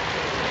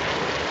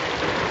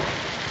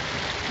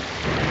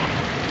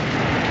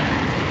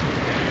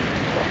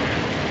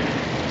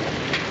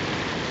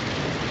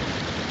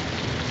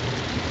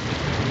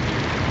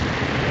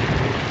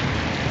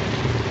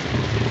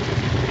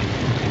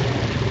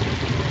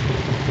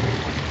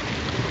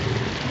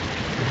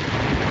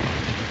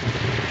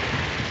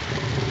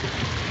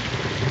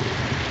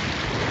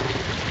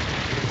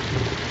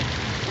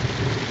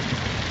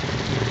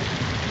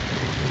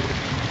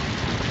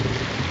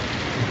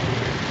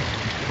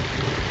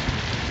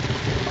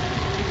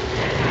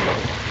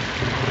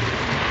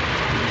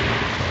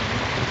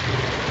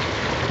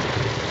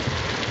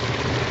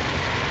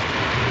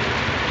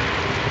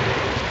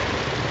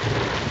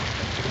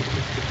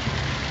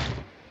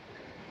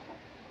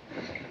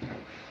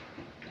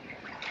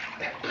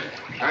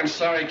 I'm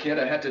sorry, kid.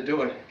 I had to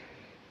do it.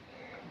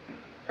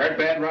 Hurt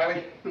bad,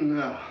 Riley?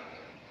 No.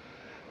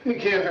 You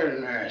can't hurt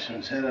an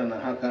Harrison's head on a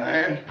hunk of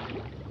iron.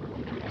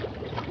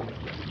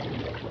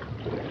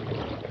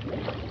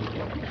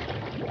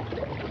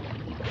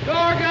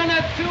 Dorgan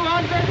at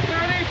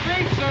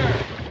 230 feet,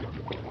 sir.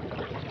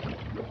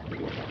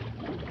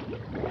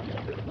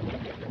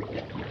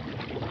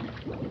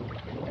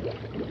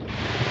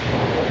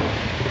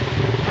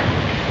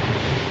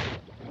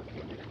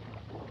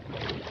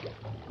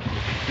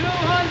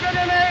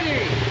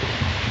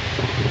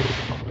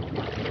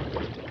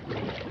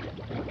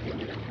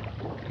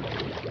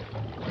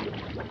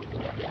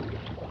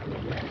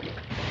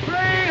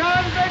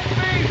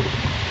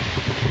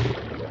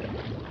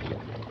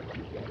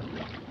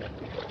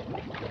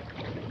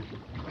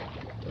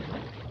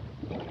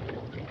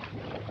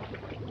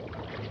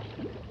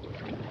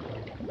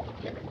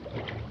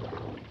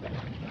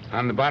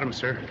 On the bottom,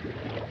 sir.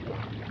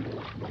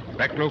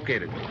 Wreck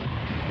located.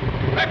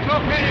 Wreck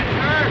located,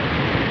 sir.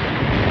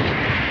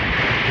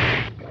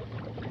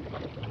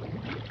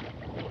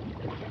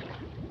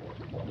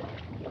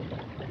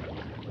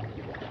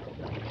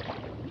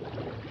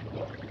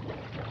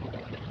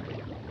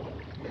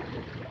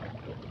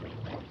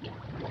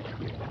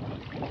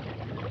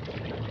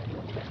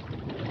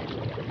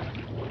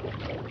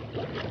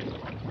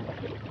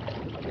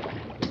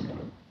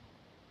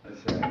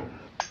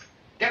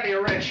 Get me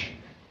a wrench.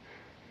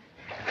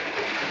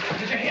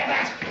 Did you hear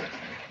that?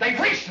 They've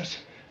reached us.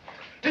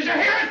 Did you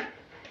hear it?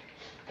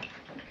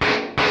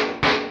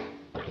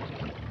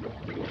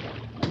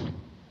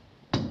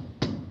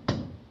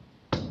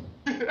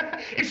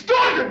 It's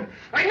Dorgan!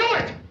 I knew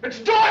it! It's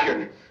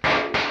Dorgan!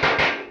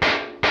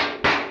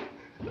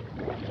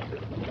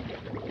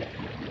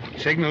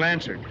 Signal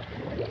answered.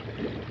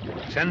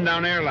 Send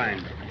down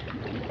airline.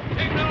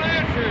 Signal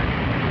answered.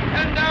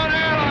 Send down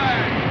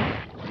airline.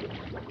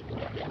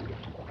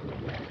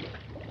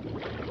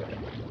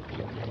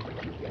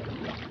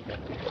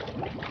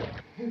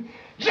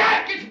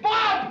 Jack, it's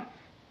Bob!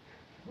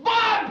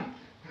 Bob!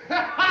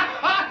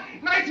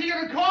 Nice of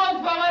you to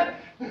call, fella.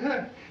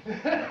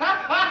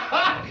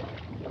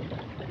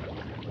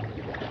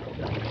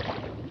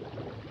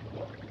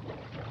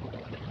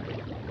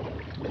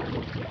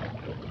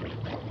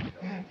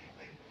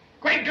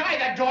 Great guy,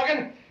 that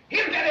Dorgan.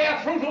 He'll get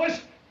air through to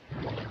us.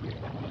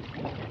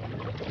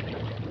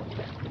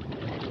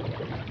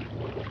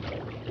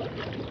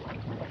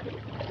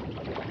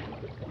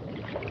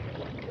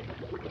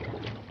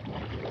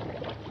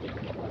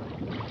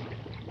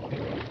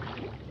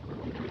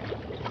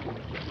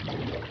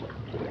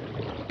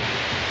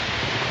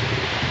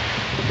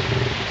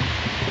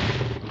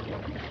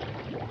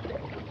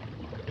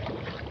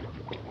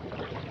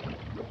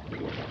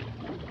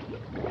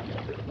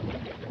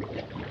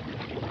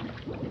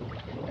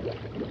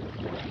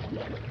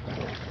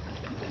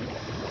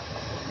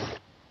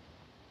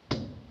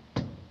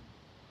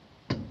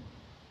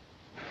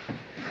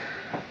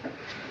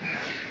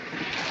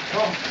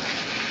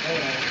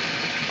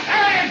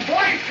 Hey,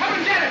 boys, come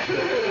and get it!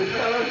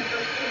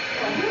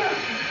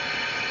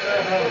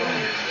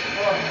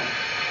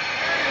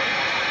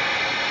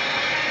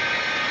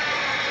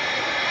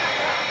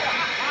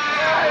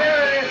 Here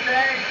it is,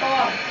 Dad.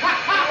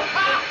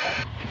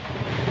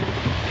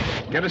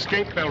 Get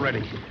escape bell ready.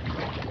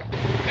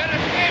 Get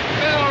escape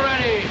bell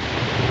ready!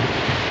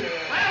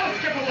 Well,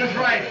 Skipper was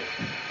right.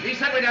 He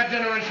said we'd have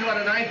dinner on shore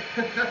tonight.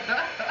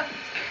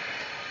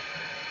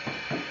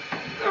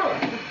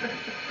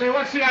 Hey,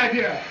 what's the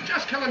idea?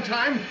 Just killing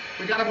time.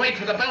 We gotta wait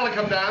for the bell to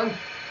come down.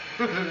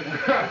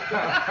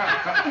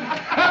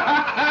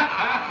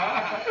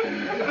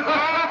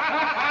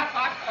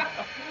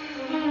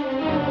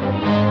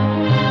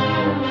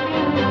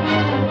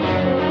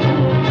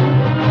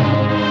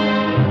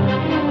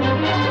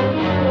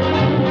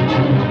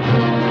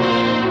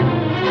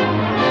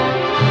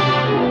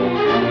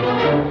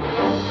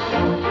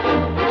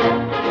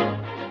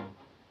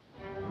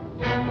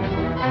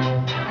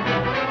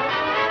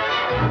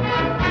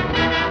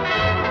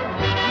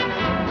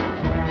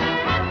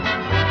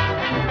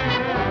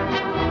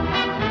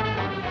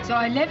 So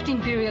I left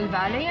Imperial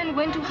Valley and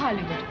went to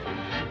Hollywood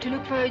to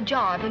look for a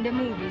job in the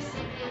movies.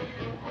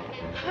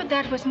 But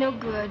that was no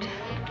good,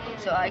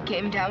 so I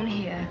came down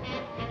here.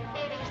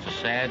 It's a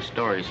sad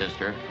story,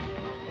 sister.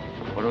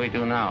 What do we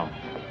do now?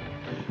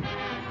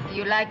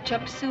 You like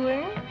chop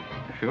suey?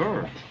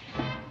 Sure.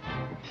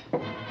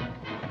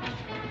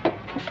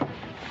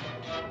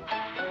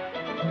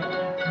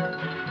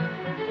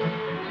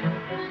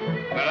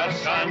 The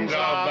sons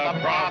of the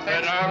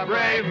prophet are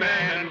brave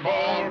men and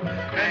bold,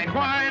 and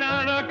quite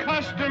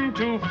unaccustomed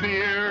to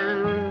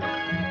fear.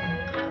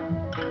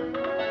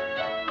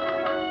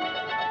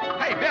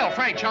 Hey, Bill,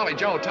 Frank, Charlie,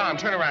 Joe, Tom,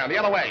 turn around, the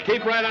other way.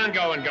 Keep right on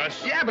going,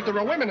 Gus. Yeah, but there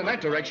are women in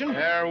that direction.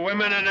 There are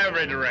women in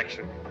every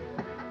direction.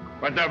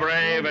 But the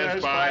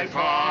bravest by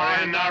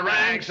far in the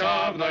ranks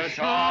of the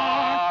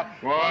Shah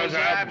was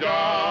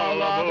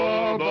Abdullah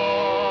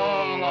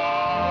Bulbul.